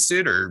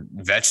harvested or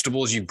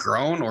vegetables you've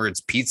grown, or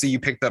it's pizza you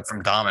picked up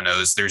from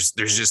Domino's. There's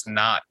just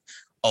not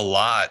a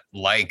lot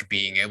like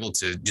being able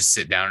to just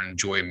sit down and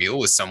enjoy a meal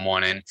with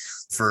someone. And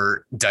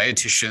for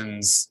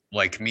dietitians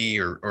like me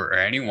or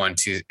anyone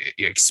to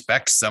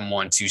expect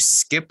someone to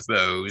skip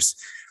those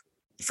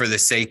for the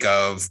sake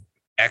of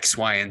X,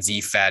 Y, and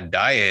Z fad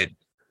diet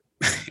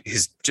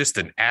is just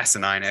an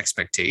asinine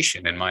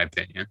expectation, in my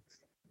opinion.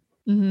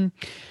 Mm-hmm.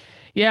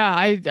 Yeah,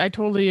 I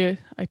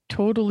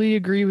totally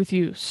agree with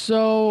you.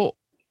 So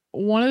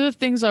one of the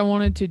things I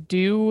wanted to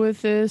do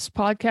with this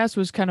podcast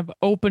was kind of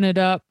open it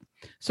up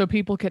so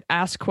people could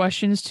ask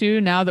questions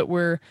too, now that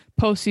we're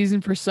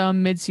postseason for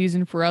some,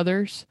 midseason for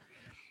others.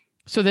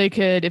 So they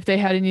could, if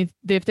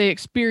they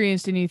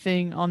experienced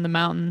anything on the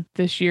mountain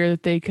this year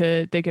that they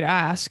could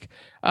ask.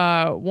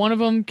 One of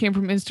them came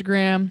from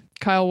Instagram.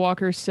 Kyle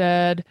Walker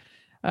said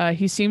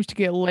he seems to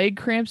get leg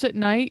cramps at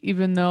night,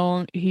 even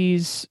though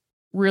he's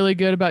really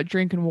good about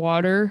drinking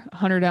water.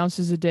 100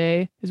 ounces a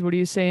day is what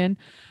he's saying.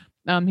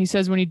 He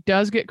says when he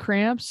does get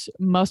cramps,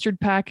 mustard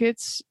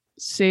packets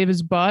save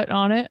his butt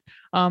on it.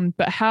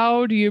 But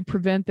how do you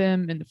prevent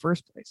them in the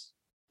first place?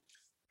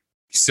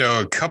 So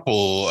a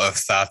couple of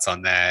thoughts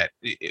on that.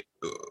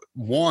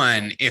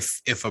 One,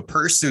 if a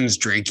person's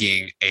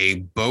drinking a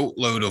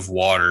boatload of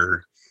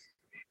water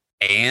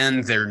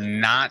and they're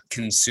not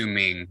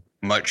consuming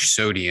much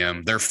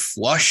sodium, they're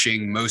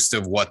flushing most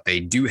of what they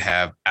do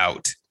have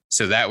out.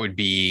 So that would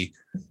be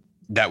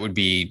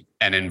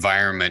an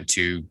environment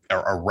to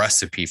a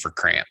recipe for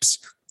cramps,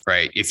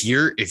 right? If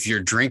you're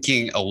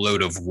drinking a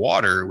load of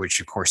water, which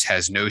of course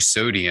has no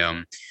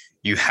sodium,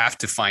 you have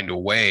to find a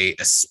way,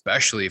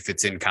 especially if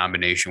it's in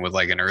combination with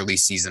like an early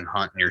season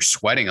hunt and you're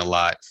sweating a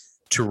lot,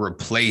 to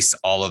replace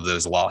all of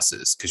those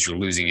losses, because you're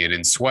losing it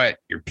in sweat,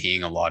 you're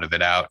peeing a lot of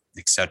it out,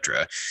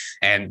 etc.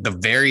 And the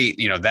very,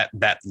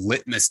 that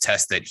litmus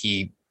test that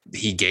he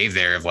he gave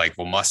there of like,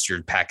 well,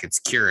 mustard packets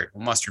cure it.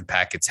 Well, mustard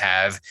packets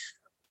have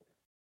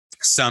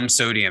some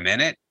sodium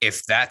in it.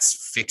 If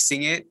that's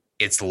fixing it,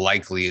 it's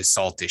likely a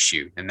salt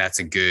issue. And that's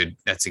a good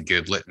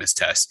litmus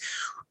test.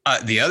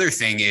 The other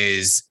thing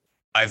is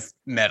I've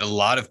met a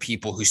lot of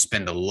people who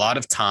spend a lot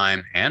of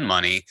time and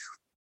money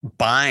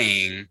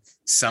buying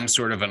some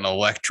sort of an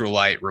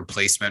electrolyte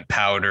replacement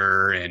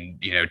powder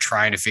and,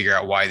 trying to figure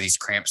out why these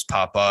cramps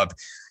pop up.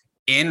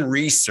 In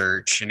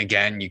research, and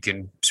again, you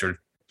can sort of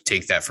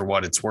take that for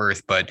what it's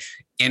worth, but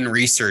in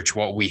research,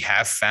 what we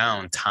have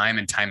found time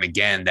and time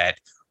again, that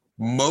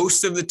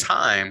most of the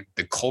time,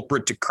 the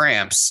culprit to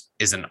cramps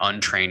is an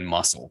untrained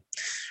muscle,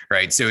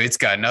 right? So it's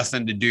got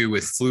nothing to do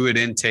with fluid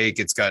intake.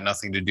 It's got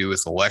nothing to do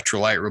with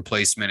electrolyte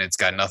replacement. It's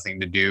got nothing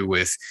to do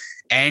with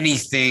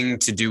anything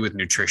to do with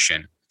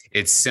nutrition.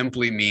 It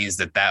simply means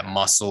that that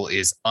muscle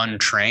is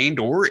untrained,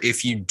 or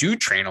if you do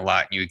train a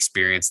lot and you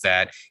experience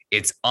that,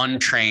 it's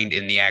untrained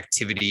in the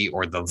activity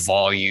or the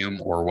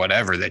volume or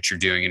whatever that you're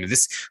doing. And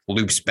this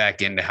loops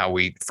back into how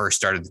we first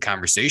started the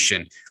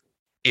conversation.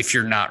 If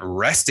you're not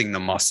resting the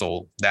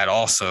muscle, that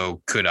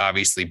also could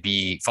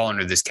obviously fall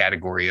under this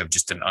category of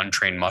just an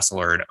untrained muscle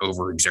or an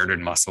overexerted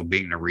muscle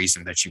being the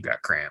reason that you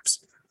got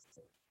cramps.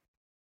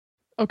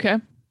 Okay.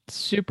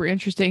 Super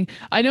interesting.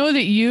 I know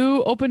that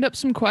you opened up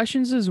some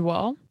questions as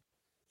well.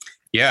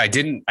 Yeah, I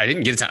didn't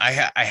get it.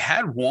 I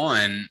had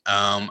one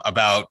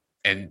about,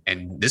 and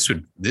this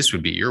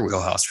would be your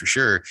wheelhouse for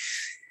sure.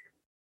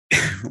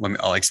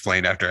 I'll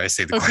explain after I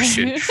say the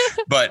question.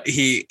 But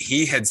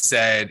he had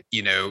said,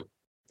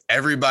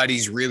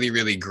 everybody's really,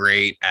 really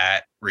great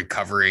at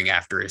recovering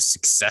after a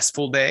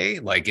successful day,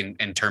 like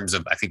in terms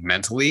of, I think,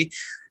 mentally.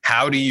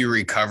 How do you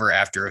recover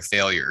after a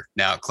failure?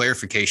 Now,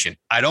 clarification,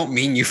 I don't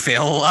mean you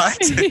fail a lot.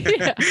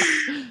 Yeah.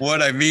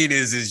 What I mean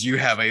is you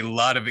have a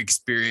lot of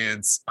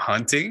experience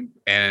hunting.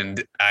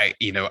 And I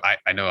know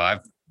I've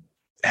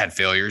had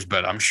failures,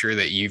 but I'm sure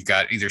that you've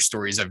got either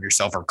stories of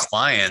yourself or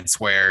clients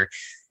where,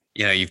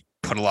 you've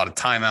put a lot of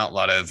time out, a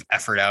lot of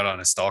effort out on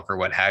a stalk or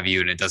what have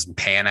you, and it doesn't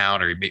pan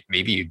out, or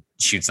maybe you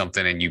shoot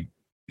something and you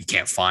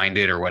can't find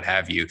it or what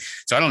have you.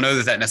 So I don't know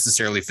that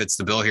necessarily fits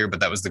the bill here, but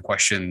that was the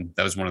question.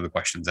 That was one of the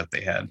questions that they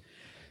had.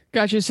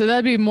 Gotcha. So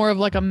that'd be more of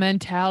like a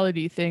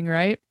mentality thing,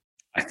 right?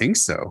 I think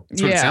so.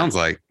 That's what it sounds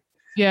like.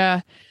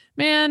 Yeah,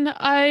 man.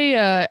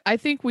 I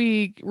think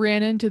we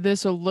ran into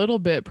this a little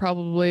bit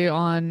probably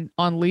on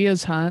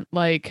Leah's hunt.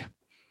 Like,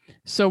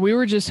 so we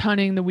were just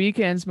hunting the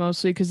weekends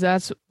mostly because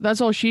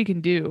that's all she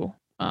can do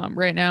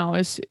right now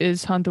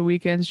is hunt the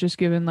weekends, just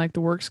given like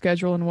the work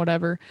schedule and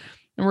whatever.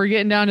 And we're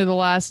getting down to the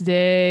last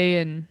day,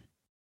 and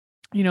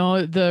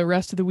the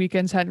rest of the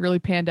weekends hadn't really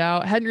panned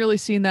out. Hadn't really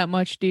seen that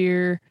much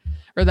deer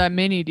or that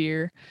many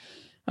deer.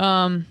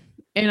 And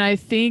I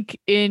think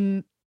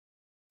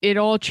it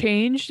all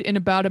changed in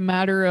about a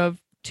matter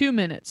of 2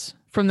 minutes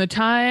from the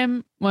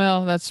time,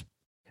 well, that's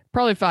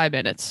probably 5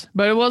 minutes,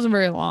 but it wasn't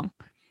very long.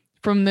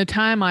 From the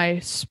time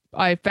I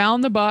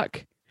found the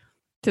buck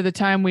to the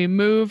time we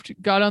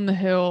moved, got on the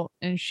hill,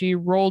 and she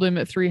rolled him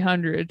at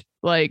 300,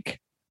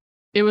 like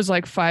it was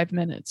like 5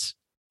 minutes.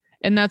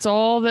 And that's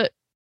all that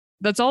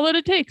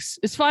it takes.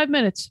 It's 5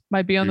 minutes.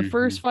 Might be on the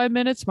first 5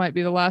 minutes, might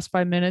be the last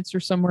 5 minutes,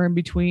 or somewhere in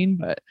between,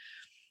 but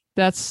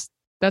that's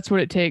what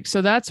it takes.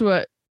 So that's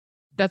what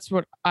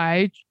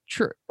I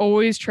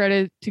always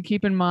try to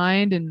keep in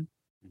mind. And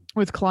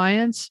with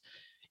clients,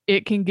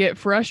 it can get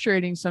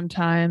frustrating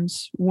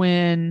sometimes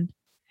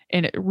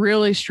and it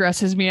really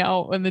stresses me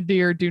out when the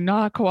deer do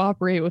not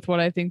cooperate with what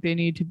I think they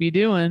need to be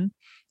doing.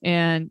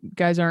 And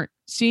guys aren't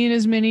seeing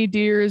as many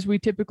deer as we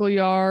typically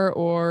are,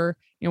 or,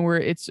 where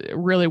it's a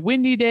really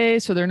windy day,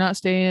 so they're not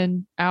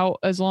staying out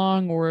as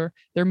long, or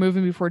they're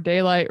moving before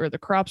daylight, or the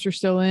crops are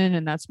still in,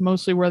 and that's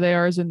mostly where they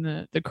are, is in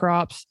the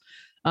crops.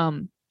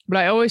 But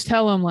I always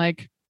tell them,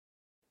 like,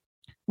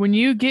 when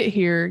you get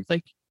here,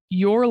 like,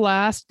 your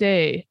last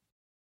day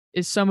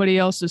is somebody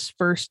else's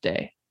first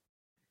day.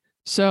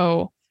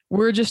 So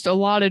we're just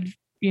allotted,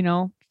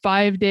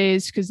 5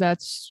 days, because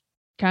that's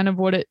kind of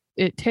what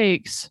it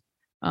takes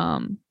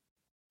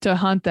to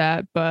hunt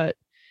that. But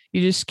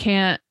you just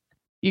can't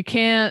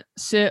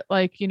sit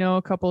like,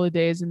 a couple of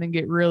days and then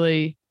get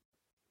really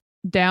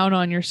down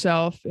on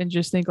yourself and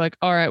just think like,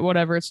 all right,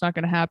 whatever, it's not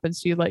going to happen.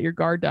 So you let your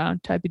guard down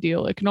type of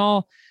deal. It can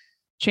all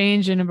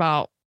change in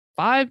about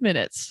 5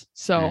 minutes.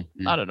 So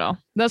I don't know.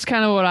 That's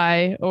kind of what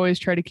I always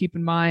try to keep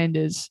in mind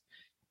is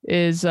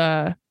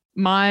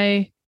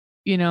my,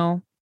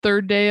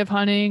 third day of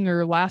hunting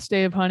or last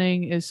day of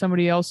hunting is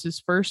somebody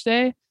else's first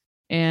day.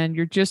 And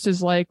you're just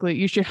as likely,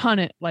 you should hunt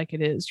it like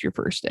it is your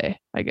first day,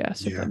 I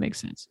guess, if that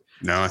makes sense.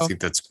 No, I think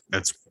that's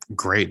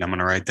great. I'm going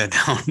to write that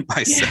down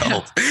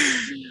myself.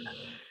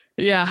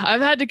 Yeah,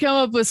 I've had to come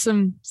up with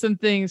some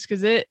things,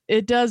 because it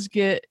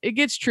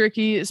gets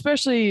tricky,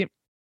 especially,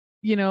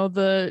 being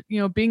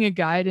a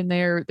guide, and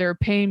they're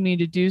paying me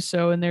to do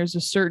so. And there's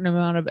a certain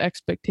amount of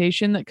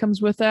expectation that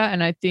comes with that.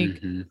 And I think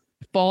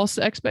false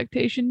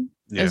expectation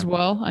as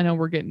well. I know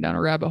we're getting down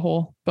a rabbit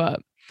hole, but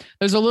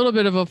there's a little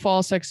bit of a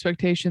false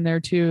expectation there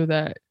too,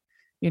 that,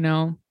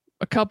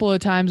 a couple of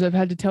times I've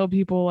had to tell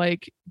people,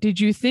 like, did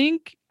you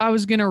think I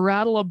was going to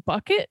rattle a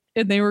bucket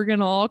and they were going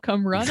to all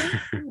come running?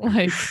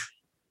 Like,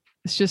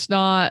 it's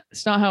not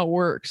how it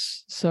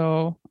works.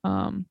 So,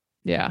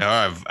 yeah.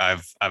 No,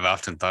 I've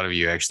often thought of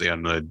you actually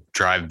on the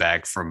drive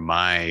back from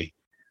my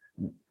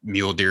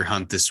mule deer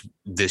hunt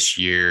this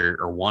year,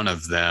 or one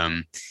of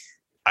them.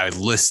 I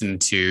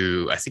listened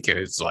to, I think it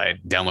was like, I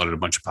downloaded a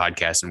bunch of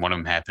podcasts, and one of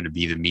them happened to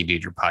be the Meat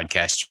Eater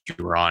podcast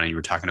you were on, and you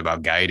were talking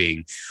about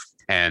guiding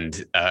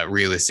and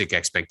realistic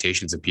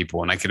expectations of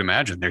people. And I could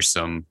imagine there's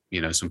some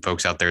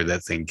folks out there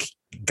that think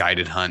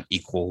guided hunt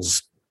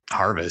equals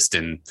harvest.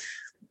 And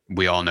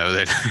we all know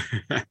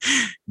that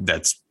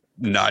that's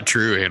not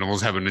true.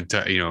 Animals have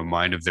a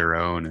mind of their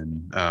own.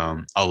 And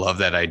I love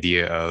that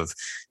idea of,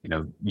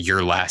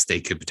 your last day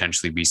could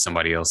potentially be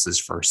somebody else's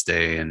first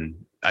day. And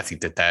I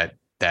think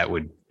that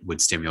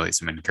would stimulate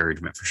some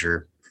encouragement for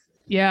sure.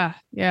 Yeah.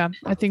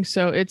 I think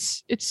so. It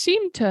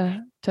seemed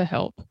to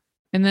help.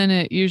 And then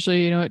it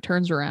usually, it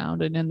turns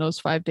around, and in those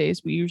 5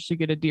 days, we usually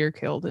get a deer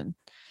killed, and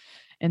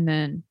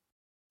then,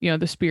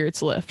 the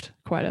spirits lift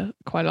quite a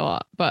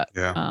lot. But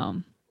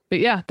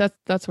yeah,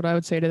 that's what I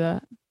would say to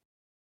that.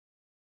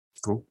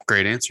 Cool.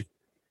 Great answer.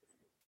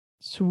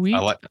 Sweet.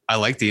 I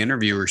like the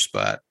interviewer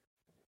spot.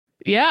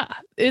 Yeah,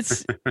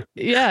 it's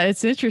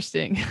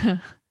interesting.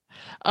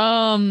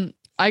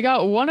 I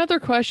got one other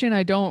question.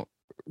 I don't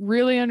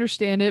really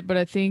understand it, but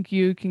I think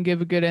you can give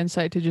a good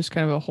insight to just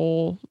kind of a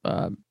whole,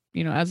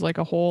 as like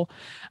a whole.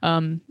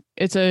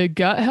 It's a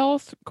gut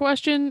health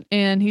question,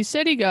 and he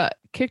said he got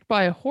kicked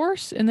by a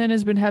horse and then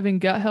has been having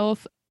gut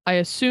health. I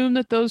assume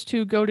that those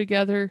two go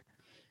together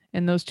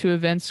and those two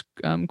events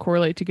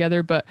correlate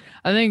together, but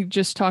I think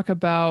just talk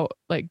about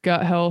like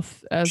gut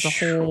health as a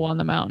whole on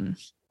the mountain.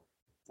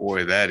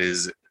 Boy, that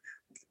is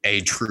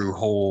a true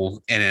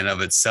whole in and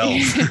of itself.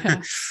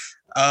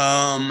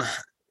 Yeah.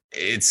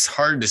 It's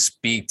hard to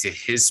speak to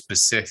his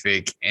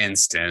specific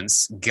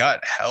instance.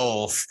 Gut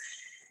health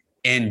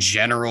in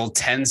general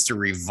tends to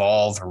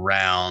revolve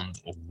around,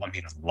 a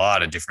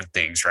lot of different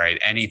things, right?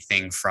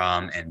 Anything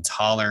from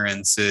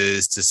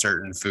intolerances to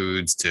certain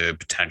foods, to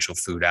potential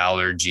food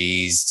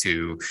allergies,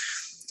 to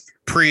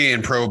pre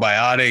and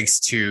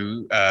probiotics,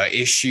 to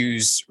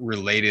issues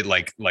related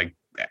like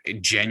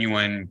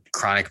genuine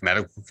chronic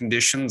medical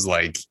conditions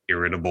like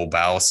irritable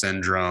bowel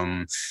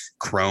syndrome,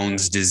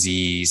 Crohn's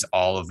disease,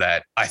 all of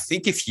that. I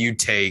think if you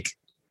take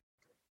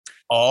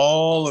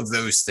all of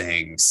those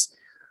things,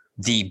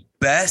 the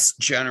best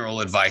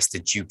general advice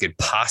that you could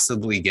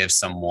possibly give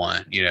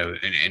someone,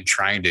 and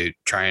trying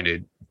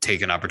to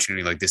take an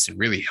opportunity like this and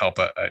really help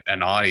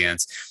an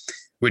audience,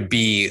 would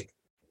be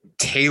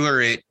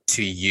tailor it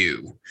to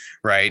you,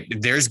 right?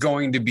 There's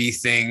going to be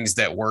things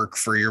that work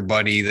for your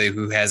buddy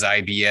who has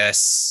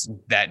IBS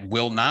that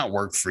will not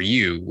work for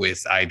you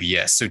with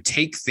IBS. So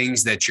take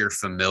things that you're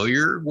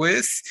familiar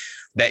with,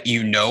 that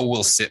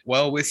will sit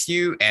well with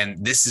you.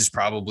 And this is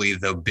probably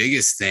the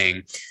biggest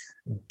thing.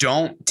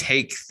 Don't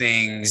take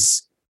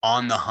things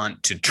on the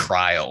hunt to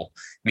trial,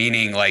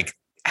 meaning like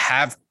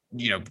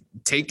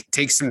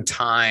take some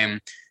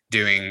time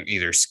doing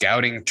either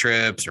scouting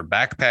trips or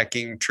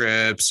backpacking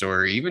trips,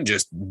 or even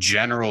just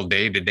general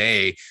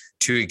day-to-day,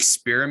 to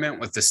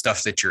experiment with the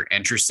stuff that you're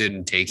interested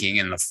in taking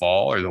in the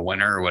fall or the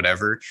winter or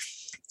whatever,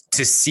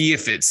 to see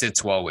if it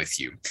sits well with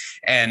you.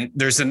 And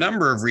there's a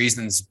number of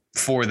reasons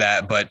for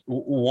that, but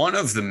one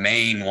of the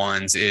main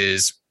ones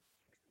is,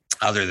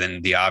 other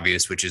than the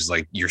obvious, which is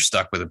like you're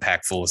stuck with a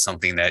pack full of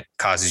something that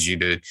causes you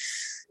to,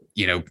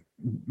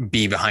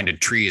 be behind a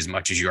tree as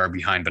much as you are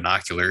behind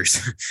binoculars.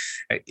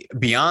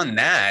 Beyond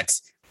that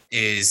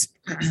is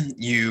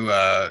you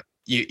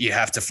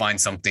have to find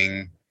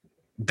something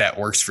that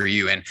works for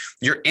you. And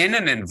you're in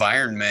an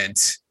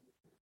environment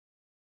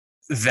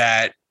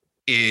that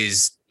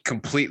is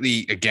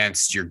completely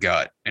against your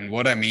gut. And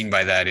what I mean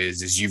by that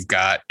is you've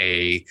got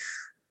a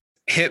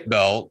hip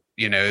belt,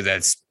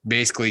 that's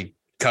basically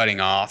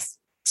cutting off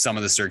some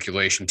of the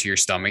circulation to your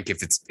stomach.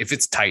 If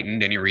it's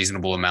tightened any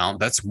reasonable amount,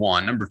 that's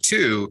one. Number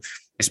two,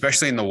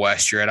 especially in the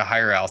West, you're at a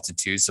higher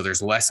altitude, so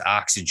there's less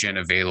oxygen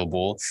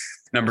available.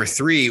 Number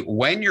three,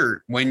 when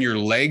your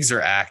legs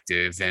are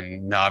active,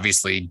 and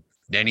obviously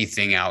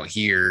anything out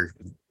here,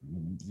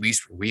 at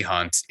least where we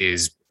hunt,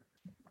 is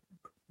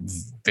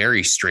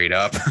very straight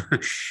up.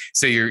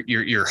 So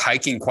you're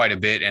hiking quite a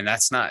bit, and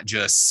that's not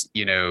just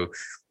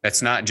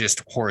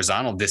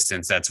horizontal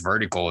distance, that's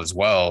vertical as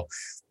well.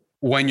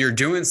 When you're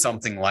doing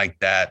something like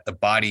that, the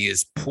body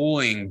is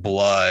pulling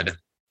blood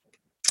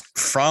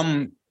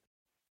from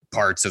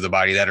parts of the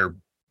body that are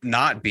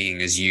not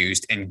being as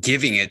used and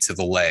giving it to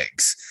the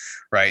legs,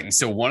 right? And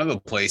so one of the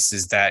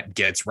places that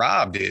gets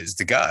robbed is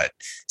the gut.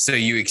 So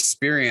you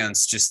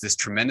experience just this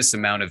tremendous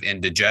amount of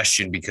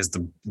indigestion because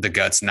the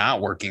gut's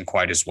not working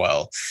quite as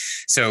well.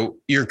 So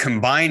you're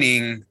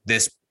combining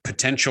this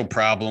potential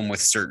problem with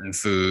certain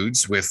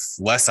foods, with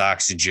less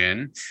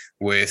oxygen,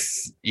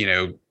 with,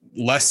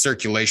 less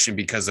circulation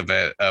because of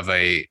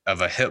a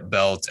hip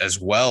belt, as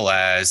well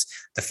as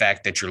the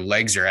fact that your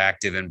legs are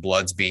active and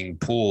blood's being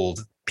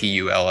pulled,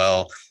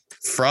 PULL,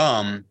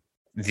 from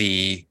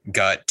the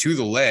gut to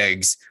the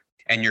legs,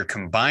 and you're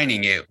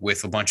combining it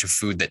with a bunch of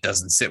food that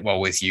doesn't sit well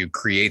with you,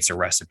 creates a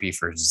recipe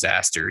for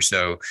disaster.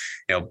 So,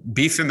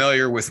 be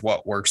familiar with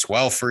what works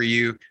well for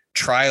you.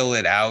 Trial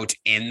it out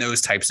in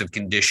those types of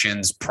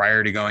conditions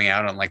prior to going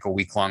out on like a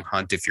week-long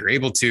hunt if you're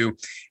able to,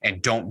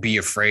 and don't be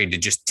afraid to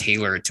just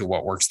tailor it to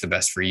what works the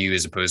best for you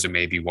as opposed to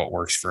maybe what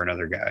works for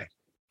another guy.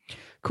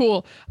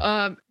 Cool.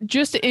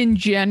 Just in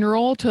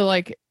general to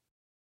like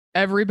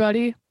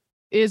everybody,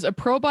 is a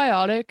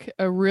probiotic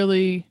a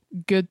really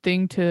good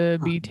thing to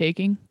be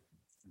taking?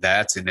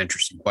 That's an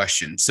interesting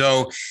question.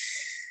 So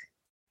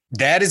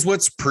that is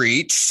what's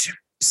preached.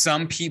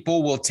 Some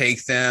people will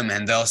take them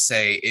and they'll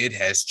say it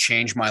has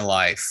changed my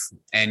life.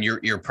 And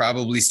you're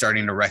probably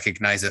starting to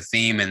recognize a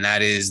theme, and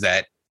that is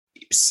that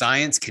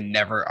science can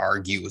never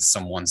argue with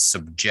someone's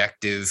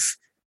subjective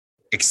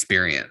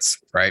experience,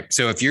 right?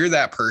 So if you're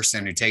that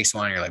person who takes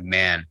one and you're like,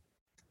 man,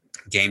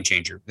 game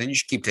changer, then you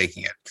should keep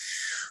taking it.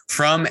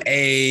 From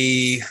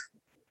a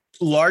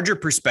larger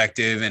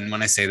perspective, and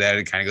when I say that,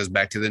 it kind of goes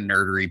back to the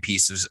nerdery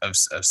piece of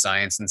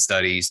science and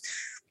studies,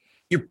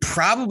 you're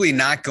probably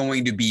not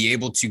going to be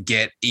able to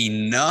get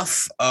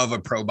enough of a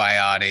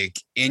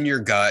probiotic in your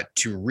gut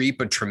to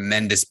reap a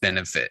tremendous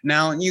benefit.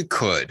 Now, you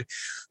could,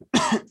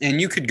 and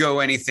you could go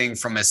anything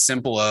from as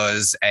simple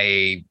as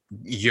a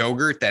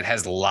yogurt that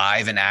has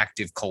live and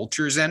active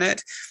cultures in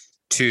it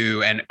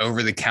to an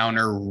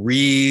over-the-counter,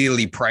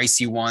 really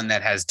pricey one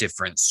that has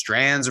different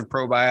strands of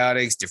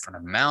probiotics,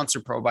 different amounts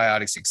of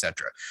probiotics,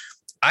 etc.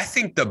 I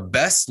think the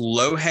best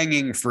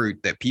low-hanging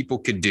fruit that people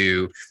could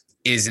do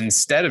is,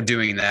 instead of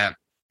doing that,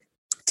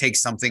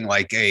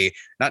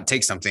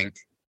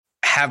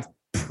 have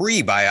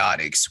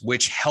prebiotics,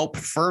 which help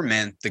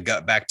ferment the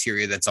gut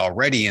bacteria that's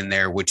already in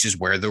there, which is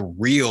where the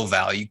real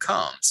value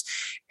comes.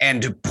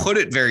 And to put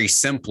it very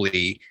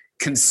simply,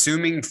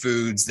 consuming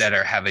foods that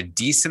have a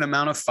decent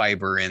amount of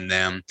fiber in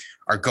them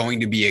are going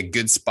to be a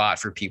good spot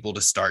for people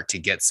to start to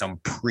get some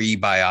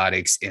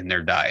prebiotics in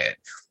their diet.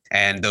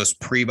 And those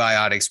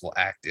prebiotics will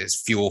act as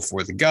fuel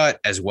for the gut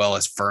as well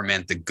as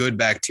ferment the good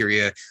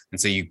bacteria. And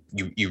so you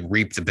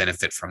reap the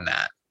benefit from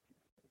that.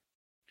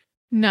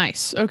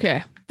 Nice.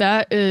 Okay.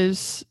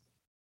 That's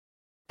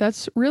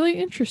really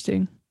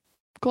interesting.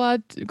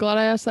 Glad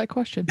I asked that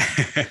question.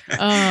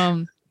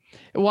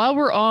 While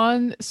we're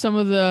on some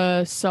of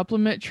the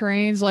supplement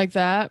trains like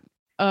that,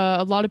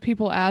 a lot of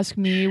people ask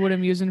me what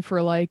I'm using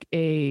for like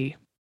a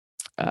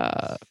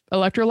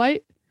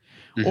electrolyte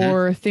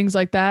or things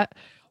like that.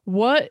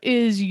 What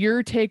is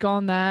your take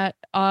on that?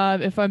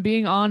 If I'm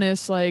being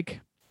honest,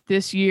 like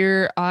this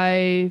year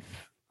I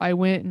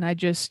went and I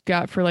just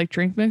got, for like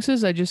drink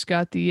mixes, I just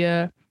got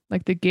the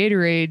like the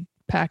Gatorade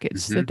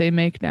packets that they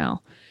make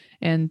now.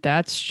 And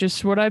that's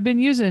just what I've been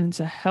using. It's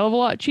a hell of a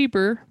lot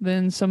cheaper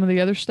than some of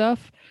the other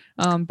stuff.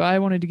 But I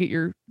wanted to get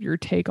your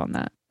take on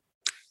that.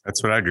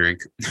 That's what I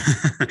drink.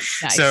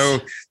 Nice. So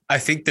I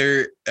think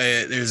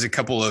there's a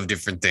couple of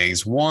different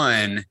things.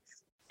 One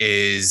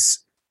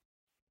is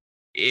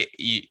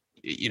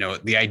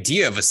the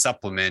idea of a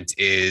supplement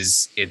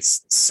is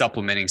it's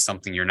supplementing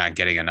something you're not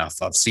getting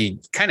enough of. So you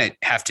kind of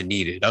have to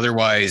need it.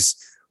 Otherwise,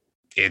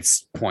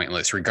 it's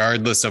pointless,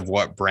 regardless of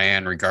what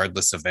brand,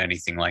 regardless of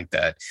anything like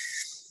that.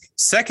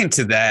 Second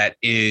to that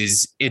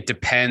is it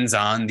depends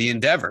on the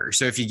endeavor.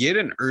 So if you get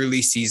an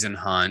early season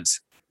hunt,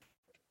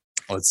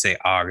 let's say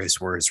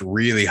August, where it's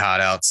really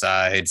hot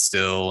outside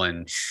still,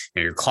 and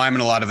you're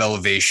climbing a lot of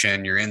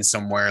elevation, you're in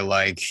somewhere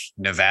like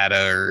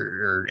Nevada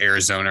or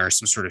Arizona or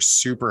some sort of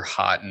super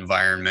hot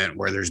environment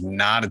where there's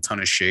not a ton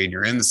of shade,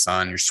 you're in the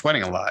sun, you're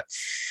sweating a lot,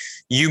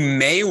 you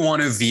may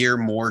want to veer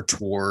more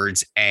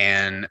towards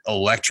an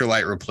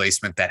electrolyte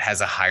replacement that has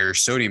a higher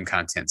sodium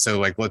content. So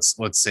like, let's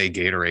say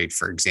Gatorade,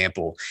 for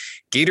example.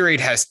 Gatorade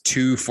has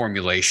two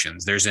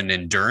formulations. There's an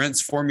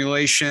endurance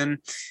formulation,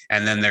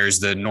 and then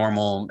there's the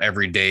normal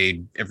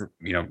everyday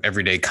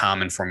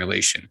common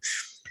formulation.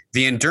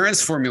 The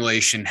endurance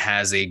formulation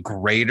has a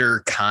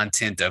greater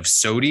content of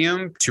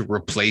sodium to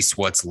replace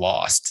what's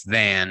lost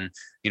than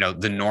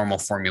the normal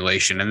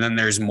formulation. And then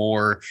there's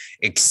more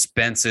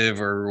expensive,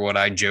 or what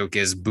I joke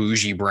is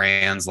bougie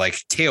brands like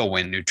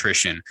Tailwind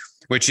Nutrition,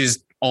 which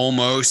is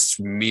almost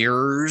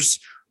mirrors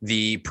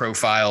the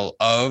profile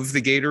of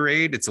the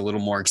Gatorade. It's a little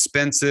more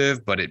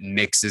expensive, but it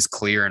mixes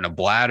clear in a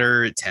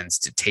bladder. It tends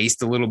to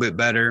taste a little bit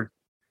better.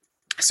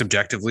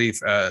 Subjectively,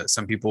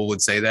 some people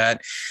would say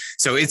that.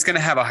 So it's going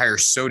to have a higher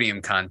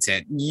sodium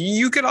content.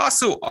 You could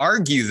also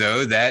argue,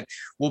 though, that,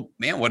 well,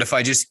 man, what if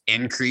I just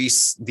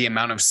increase the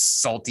amount of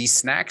salty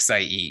snacks I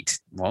eat?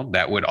 Well,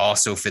 that would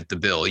also fit the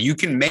bill. You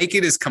can make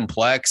it as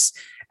complex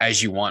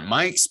as you want.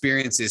 My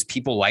experience is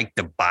people like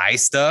to buy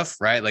stuff,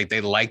 right? Like they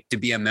like to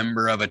be a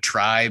member of a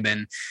tribe,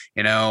 and,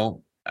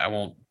 I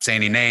won't say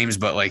any names,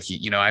 but like,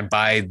 I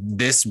buy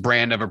this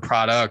brand of a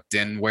product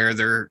and wear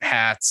their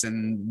hats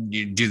and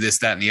you do this,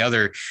 that, and the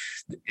other.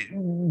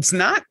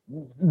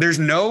 There's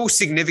no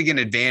significant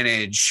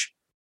advantage.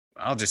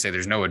 I'll just say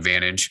there's no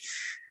advantage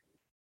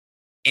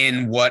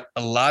in what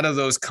a lot of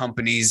those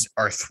companies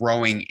are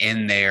throwing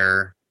in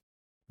there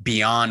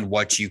beyond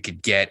what you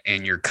could get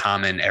in your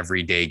common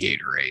everyday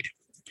Gatorade.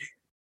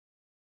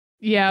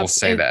 Yeah. We'll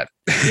say that.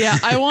 Yeah.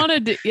 I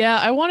wanted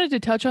to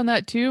touch on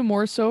that too,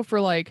 more so for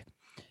like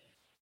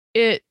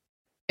it.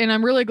 And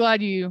I'm really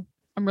glad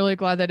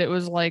that it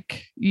was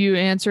like you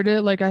answered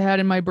it like I had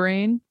in my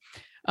brain.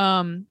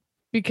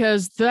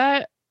 Because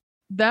that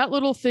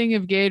little thing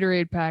of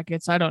Gatorade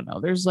packets, I don't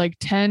know, there's like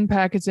 10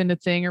 packets in a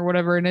thing or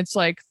whatever, and it's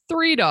like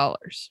 $3.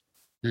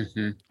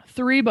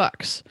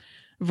 $3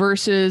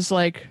 versus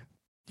like,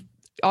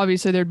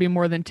 obviously there'd be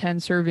more than 10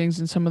 servings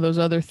in some of those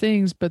other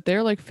things, but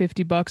they're like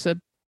 $50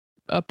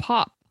 a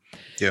pop.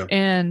 Yeah.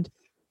 And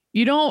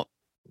you don't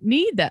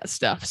need that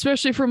stuff,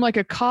 especially from like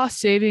a cost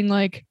saving.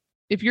 Like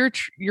if you're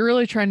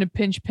really trying to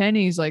pinch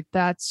pennies, like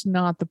that's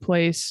not the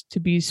place to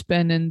be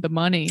spending the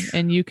money,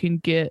 and you can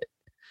get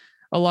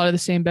a lot of the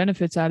same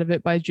benefits out of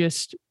it by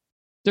just,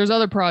 there's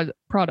other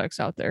products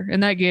out there,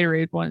 and that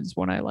Gatorade one is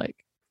one I like.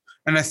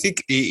 And I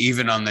think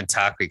even on the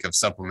topic of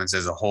supplements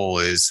as a whole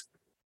is,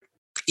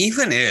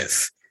 even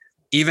if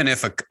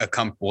a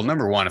company, well,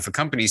 number one, if a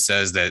company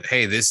says that,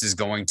 hey, this is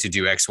going to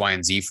do X, Y,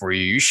 and Z for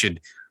you, you should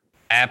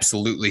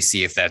absolutely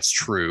see if that's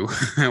true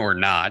or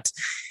not.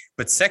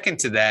 But second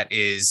to that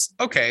is,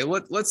 okay,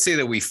 let's say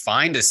that we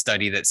find a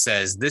study that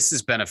says this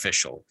is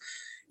beneficial.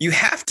 You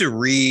have to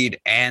read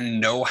and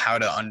know how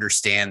to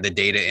understand the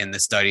data in the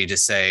study to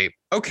say,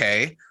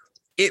 okay,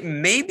 it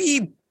may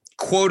be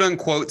quote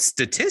unquote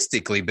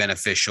statistically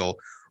beneficial,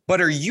 but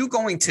are you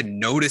going to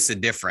notice a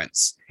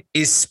difference?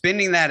 Is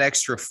spending that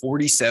extra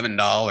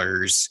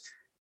 $47,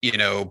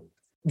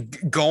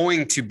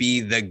 going to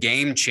be the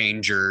game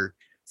changer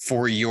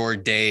for your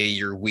day,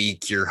 your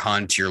week, your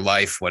hunt, your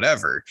life,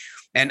 whatever?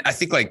 And I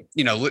think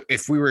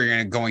if we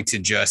were going to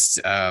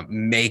just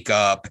make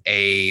up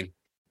a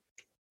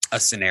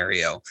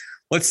scenario,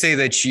 let's say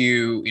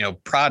that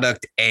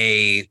product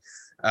A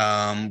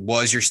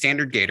was your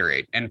standard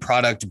Gatorade, and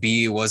product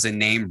B was a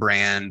name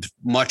brand,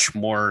 much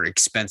more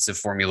expensive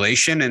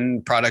formulation.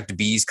 And product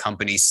B's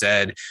company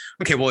said,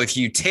 okay, well, if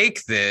you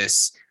take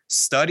this,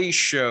 studies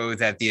show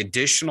that the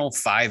additional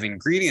 5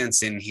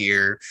 ingredients in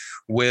here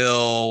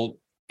will,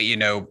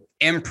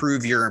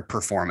 improve your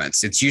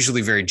performance. It's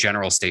usually very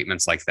general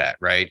statements like that,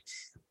 right?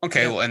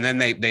 Okay, well, and then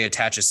they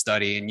attach a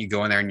study, and you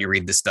go in there and you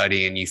read the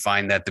study, and you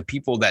find that the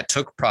people that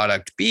took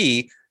product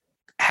B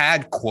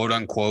had quote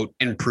unquote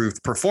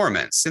improved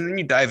performance. And then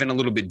you dive in a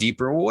little bit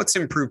deeper. Well, what's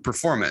improved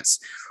performance?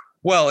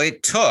 Well,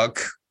 it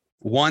took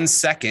 1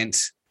 second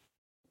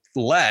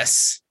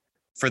less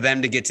for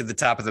them to get to the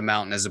top of the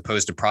mountain as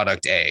opposed to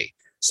product A.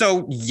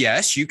 So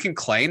yes, you can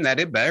claim that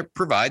it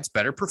provides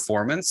better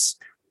performance,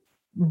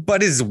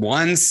 but is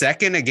 1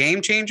 second a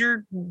game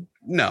changer?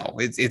 No,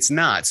 it's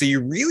not. So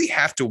you really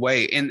have to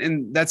weigh,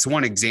 and that's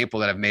one example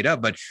that I've made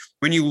up. But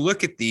when you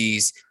look at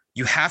these,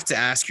 you have to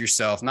ask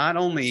yourself, not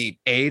only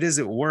A, does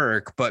it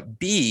work, but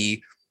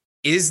B,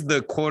 is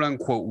the quote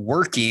unquote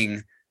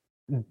working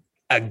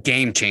a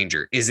game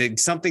changer? Is it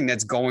something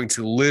that's going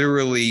to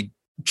literally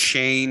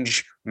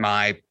change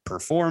my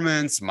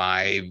performance,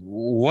 my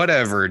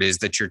whatever it is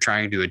that you're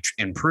trying to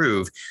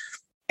improve?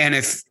 And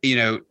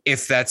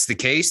if that's the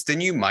case, then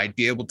you might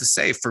be able to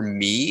say, for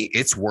me,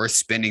 it's worth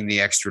spending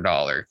the extra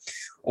 $1.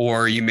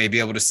 Or you may be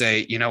able to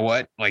say, you know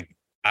what, like,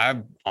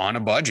 I'm on a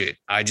budget.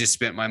 I just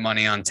spent my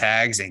money on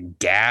tags and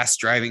gas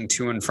driving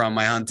to and from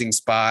my hunting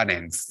spot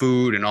and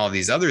food and all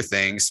these other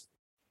things.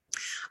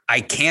 I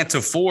can't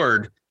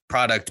afford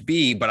product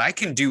B, but I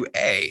can do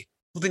A.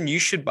 Well, then you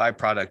should buy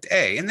product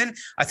A. And then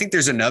I think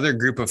there's another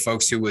group of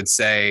folks who would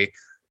say,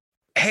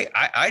 hey,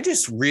 I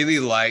just really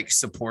like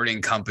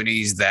supporting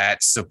companies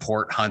that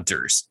support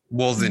hunters.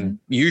 Well, then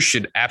you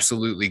should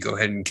absolutely go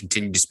ahead and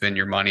continue to spend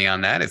your money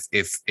on that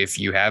if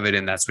you have it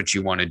and that's what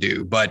you want to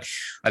do. But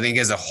I think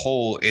as a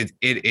whole, it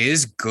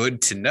is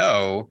good to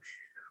know,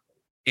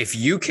 if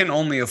you can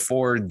only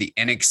afford the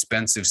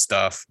inexpensive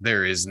stuff,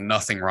 there is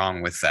nothing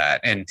wrong with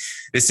that. And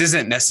this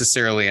isn't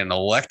necessarily an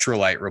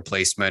electrolyte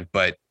replacement,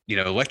 but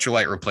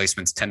electrolyte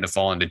replacements tend to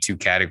fall into 2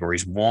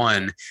 categories.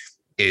 One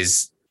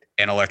is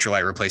an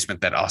electrolyte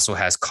replacement that also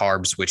has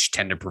carbs, which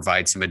tend to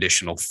provide some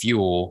additional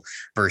fuel,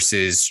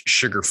 versus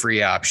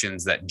sugar-free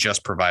options that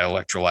just provide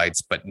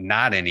electrolytes, but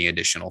not any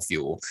additional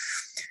fuel.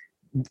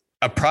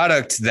 A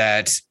product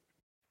that,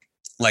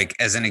 like,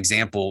 as an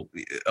example,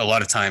 a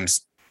lot of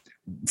times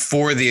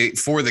for the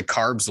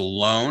carbs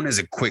alone as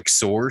a quick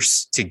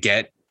source to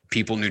get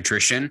people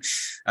nutrition,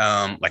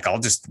 like I'll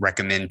just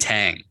recommend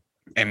Tang.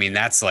 I mean,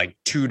 that's like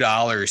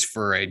 $2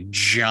 for a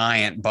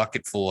giant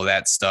bucket full of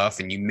that stuff,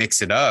 and you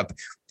mix it up.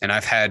 And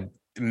I've had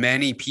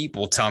many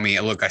people tell me,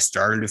 look, I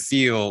started to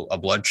feel a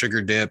blood sugar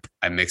dip.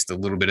 I mixed a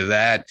little bit of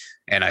that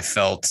and I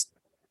felt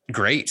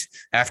great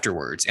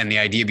afterwards. And the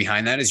idea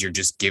behind that is you're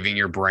just giving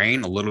your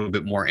brain a little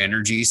bit more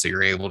energy, so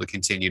you're able to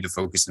continue to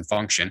focus and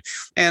function.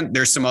 And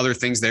there's some other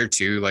things there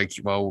too, like,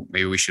 well,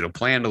 maybe we should have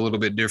planned a little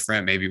bit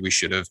different. Maybe we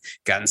should have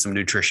gotten some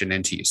nutrition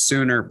into you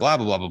sooner, blah,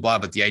 blah, blah, blah, blah.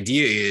 But the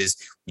idea is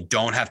You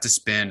don't have to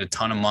spend a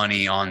ton of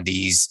money on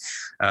these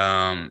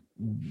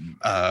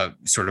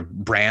sort of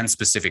brand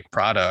specific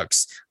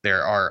products.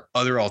 There are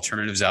other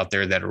alternatives out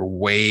there that are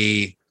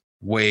way,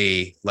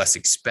 way less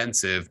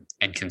expensive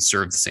and can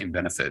serve the same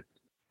benefit.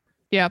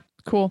 Yeah,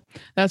 cool.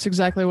 That's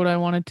exactly what I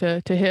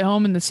wanted to hit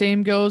home. And the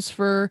same goes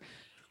for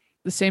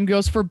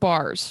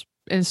bars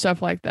and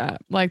stuff like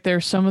that. Like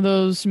there's some of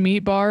those meat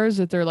bars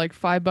that they're like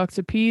 $5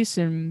 a piece,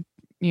 and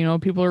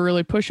people are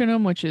really pushing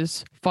them, which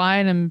is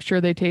fine. I'm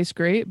sure they taste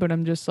great, but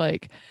I'm just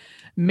like,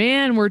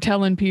 man, we're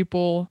telling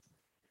people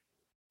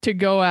to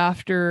go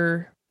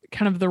after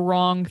kind of the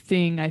wrong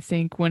thing, I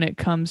think, when it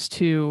comes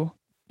to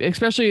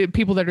especially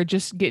people that are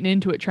just getting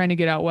into it, trying to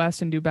get out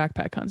west and do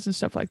backpack hunts and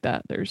stuff like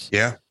that. There's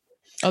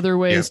other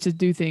ways to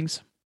do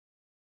things.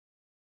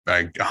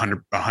 Like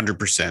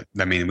 100%.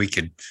 I mean,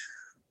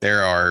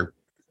 there are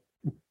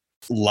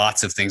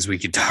lots of things we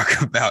could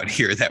talk about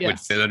here that would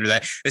fit under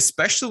that,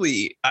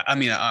 especially, I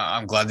mean,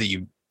 I'm glad that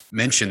you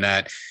mentioned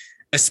that,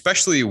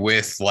 especially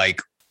with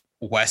like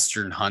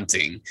Western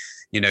hunting.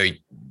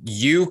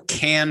 You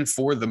can,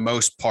 for the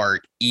most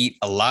part, eat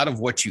a lot of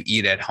what you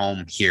eat at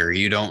home here.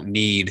 You don't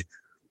need,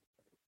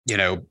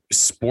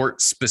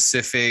 sport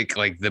specific,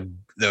 like the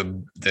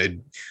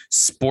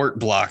sport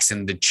blocks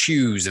and the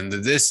chews and the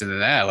this and the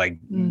that, like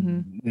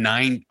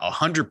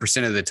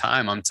 100% of the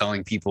time I'm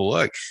telling people,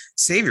 look,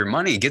 save your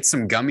money, get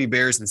some gummy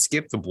bears and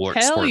skip the sport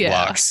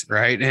blocks,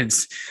 right?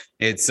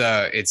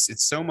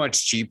 It's so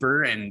much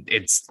cheaper, and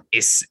it's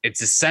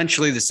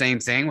essentially the same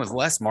thing with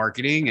less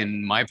marketing, and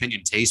in my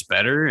opinion tastes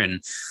better.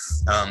 And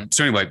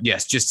so anyway,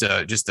 yes,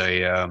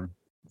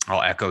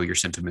 I'll echo your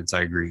sentiments.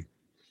 I agree.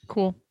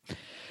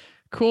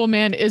 Cool,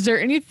 man. Is there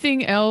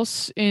anything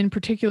else in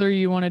particular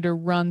you wanted to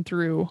run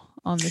through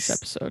on this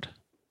episode?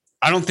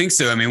 I don't think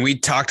so. I mean, we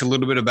talked a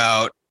little bit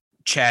about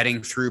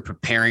chatting through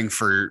preparing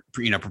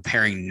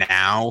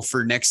now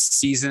for next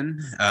season.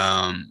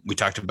 We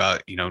talked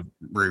about,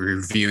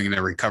 reviewing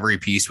the recovery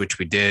piece, which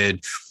we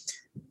did.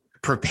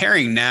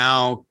 Preparing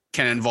now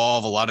can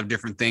involve a lot of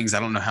different things. I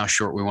don't know how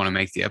short we want to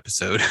make the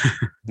episode.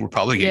 We're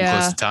probably getting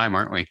close to time,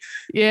 aren't we?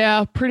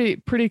 Yeah,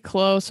 pretty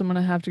close. I'm going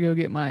to have to go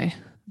get my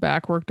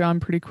back work done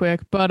pretty quick.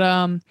 But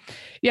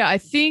I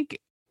think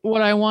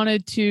what I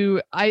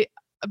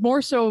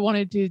more so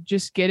wanted to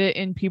just get it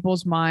in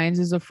people's minds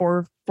as a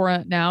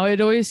forefront now. It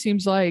always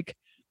seems like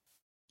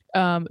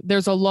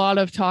there's a lot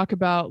of talk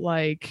about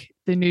like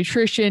the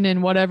nutrition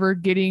and whatever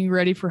getting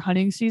ready for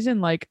hunting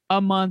season like a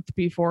month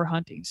before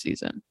hunting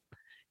season,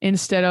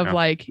 instead of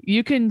like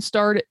you can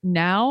start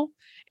now,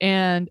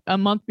 and a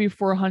month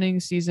before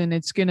hunting season,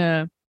 it's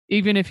gonna,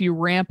 even if you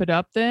ramp it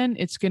up, then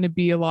it's going to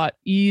be a lot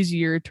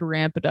easier to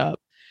ramp it up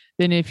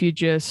than if you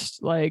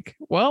just like,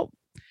 well,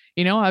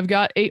 I've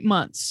got 8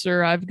 months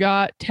or I've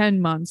got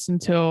 10 months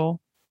until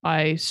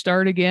I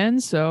start again.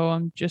 So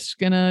I'm just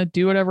going to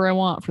do whatever I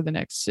want for the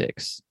next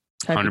 6.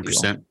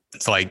 100%.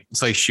 It's like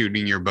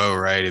shooting your bow,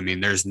 right? I mean,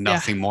 there's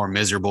nothing more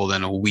miserable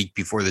than a week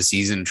before the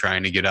season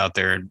trying to get out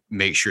there and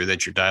make sure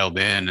that you're dialed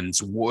in. And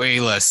it's way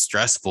less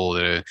stressful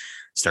to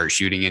start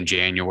shooting in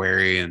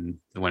January. And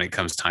when it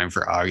comes time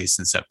for August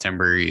and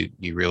September,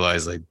 you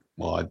realize like,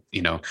 well,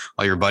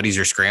 all your buddies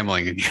are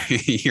scrambling and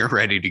you're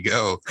ready to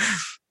go.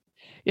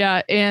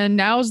 Yeah. And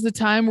now's the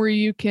time where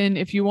you can,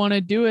 if you want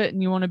to do it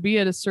and you want to be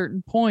at a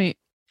certain point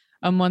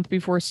a month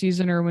before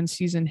season or when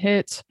season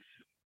hits,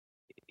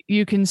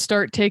 you can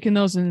start taking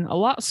those in a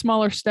lot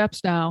smaller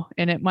steps now.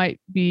 And it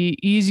might be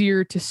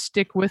easier to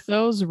stick with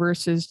those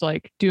versus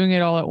like doing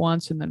it all at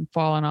once and then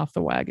falling off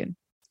the wagon.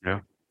 Yeah.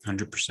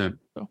 100%.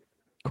 So,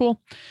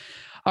 cool.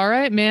 All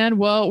right, man.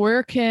 Well,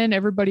 where can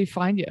everybody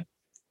find you?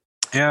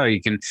 Yeah,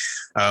 you can,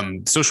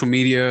 social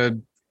media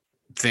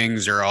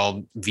things are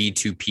all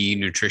V2P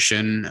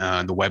Nutrition.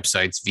 The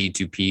website's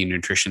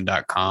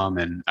v2pnutrition.com.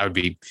 And I would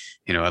be,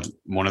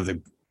 one of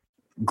the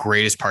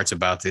greatest parts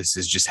about this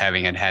is just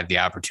having had the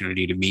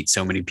opportunity to meet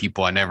so many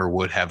people I never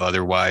would have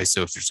otherwise.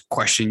 So if there's a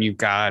question you've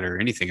got or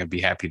anything, I'd be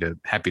happy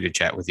to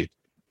chat with you.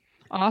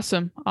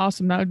 Awesome.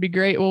 That would be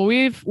great. Well,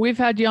 we've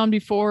had you on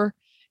before,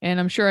 and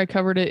I'm sure I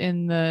covered it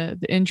in the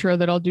intro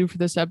that I'll do for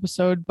this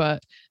episode,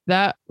 but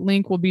that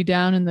link will be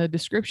down in the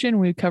description.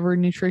 We covered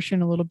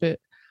nutrition a little bit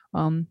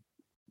more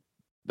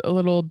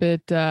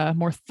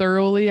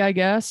thoroughly, I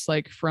guess,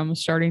 like from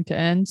starting to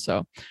end.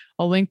 So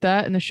I'll link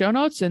that in the show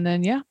notes. And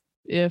then,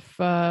 if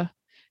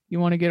you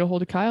want to get a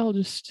hold of Kyle,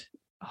 just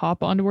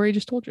hop onto where he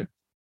just told you.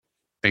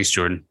 Thanks,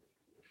 Jordan.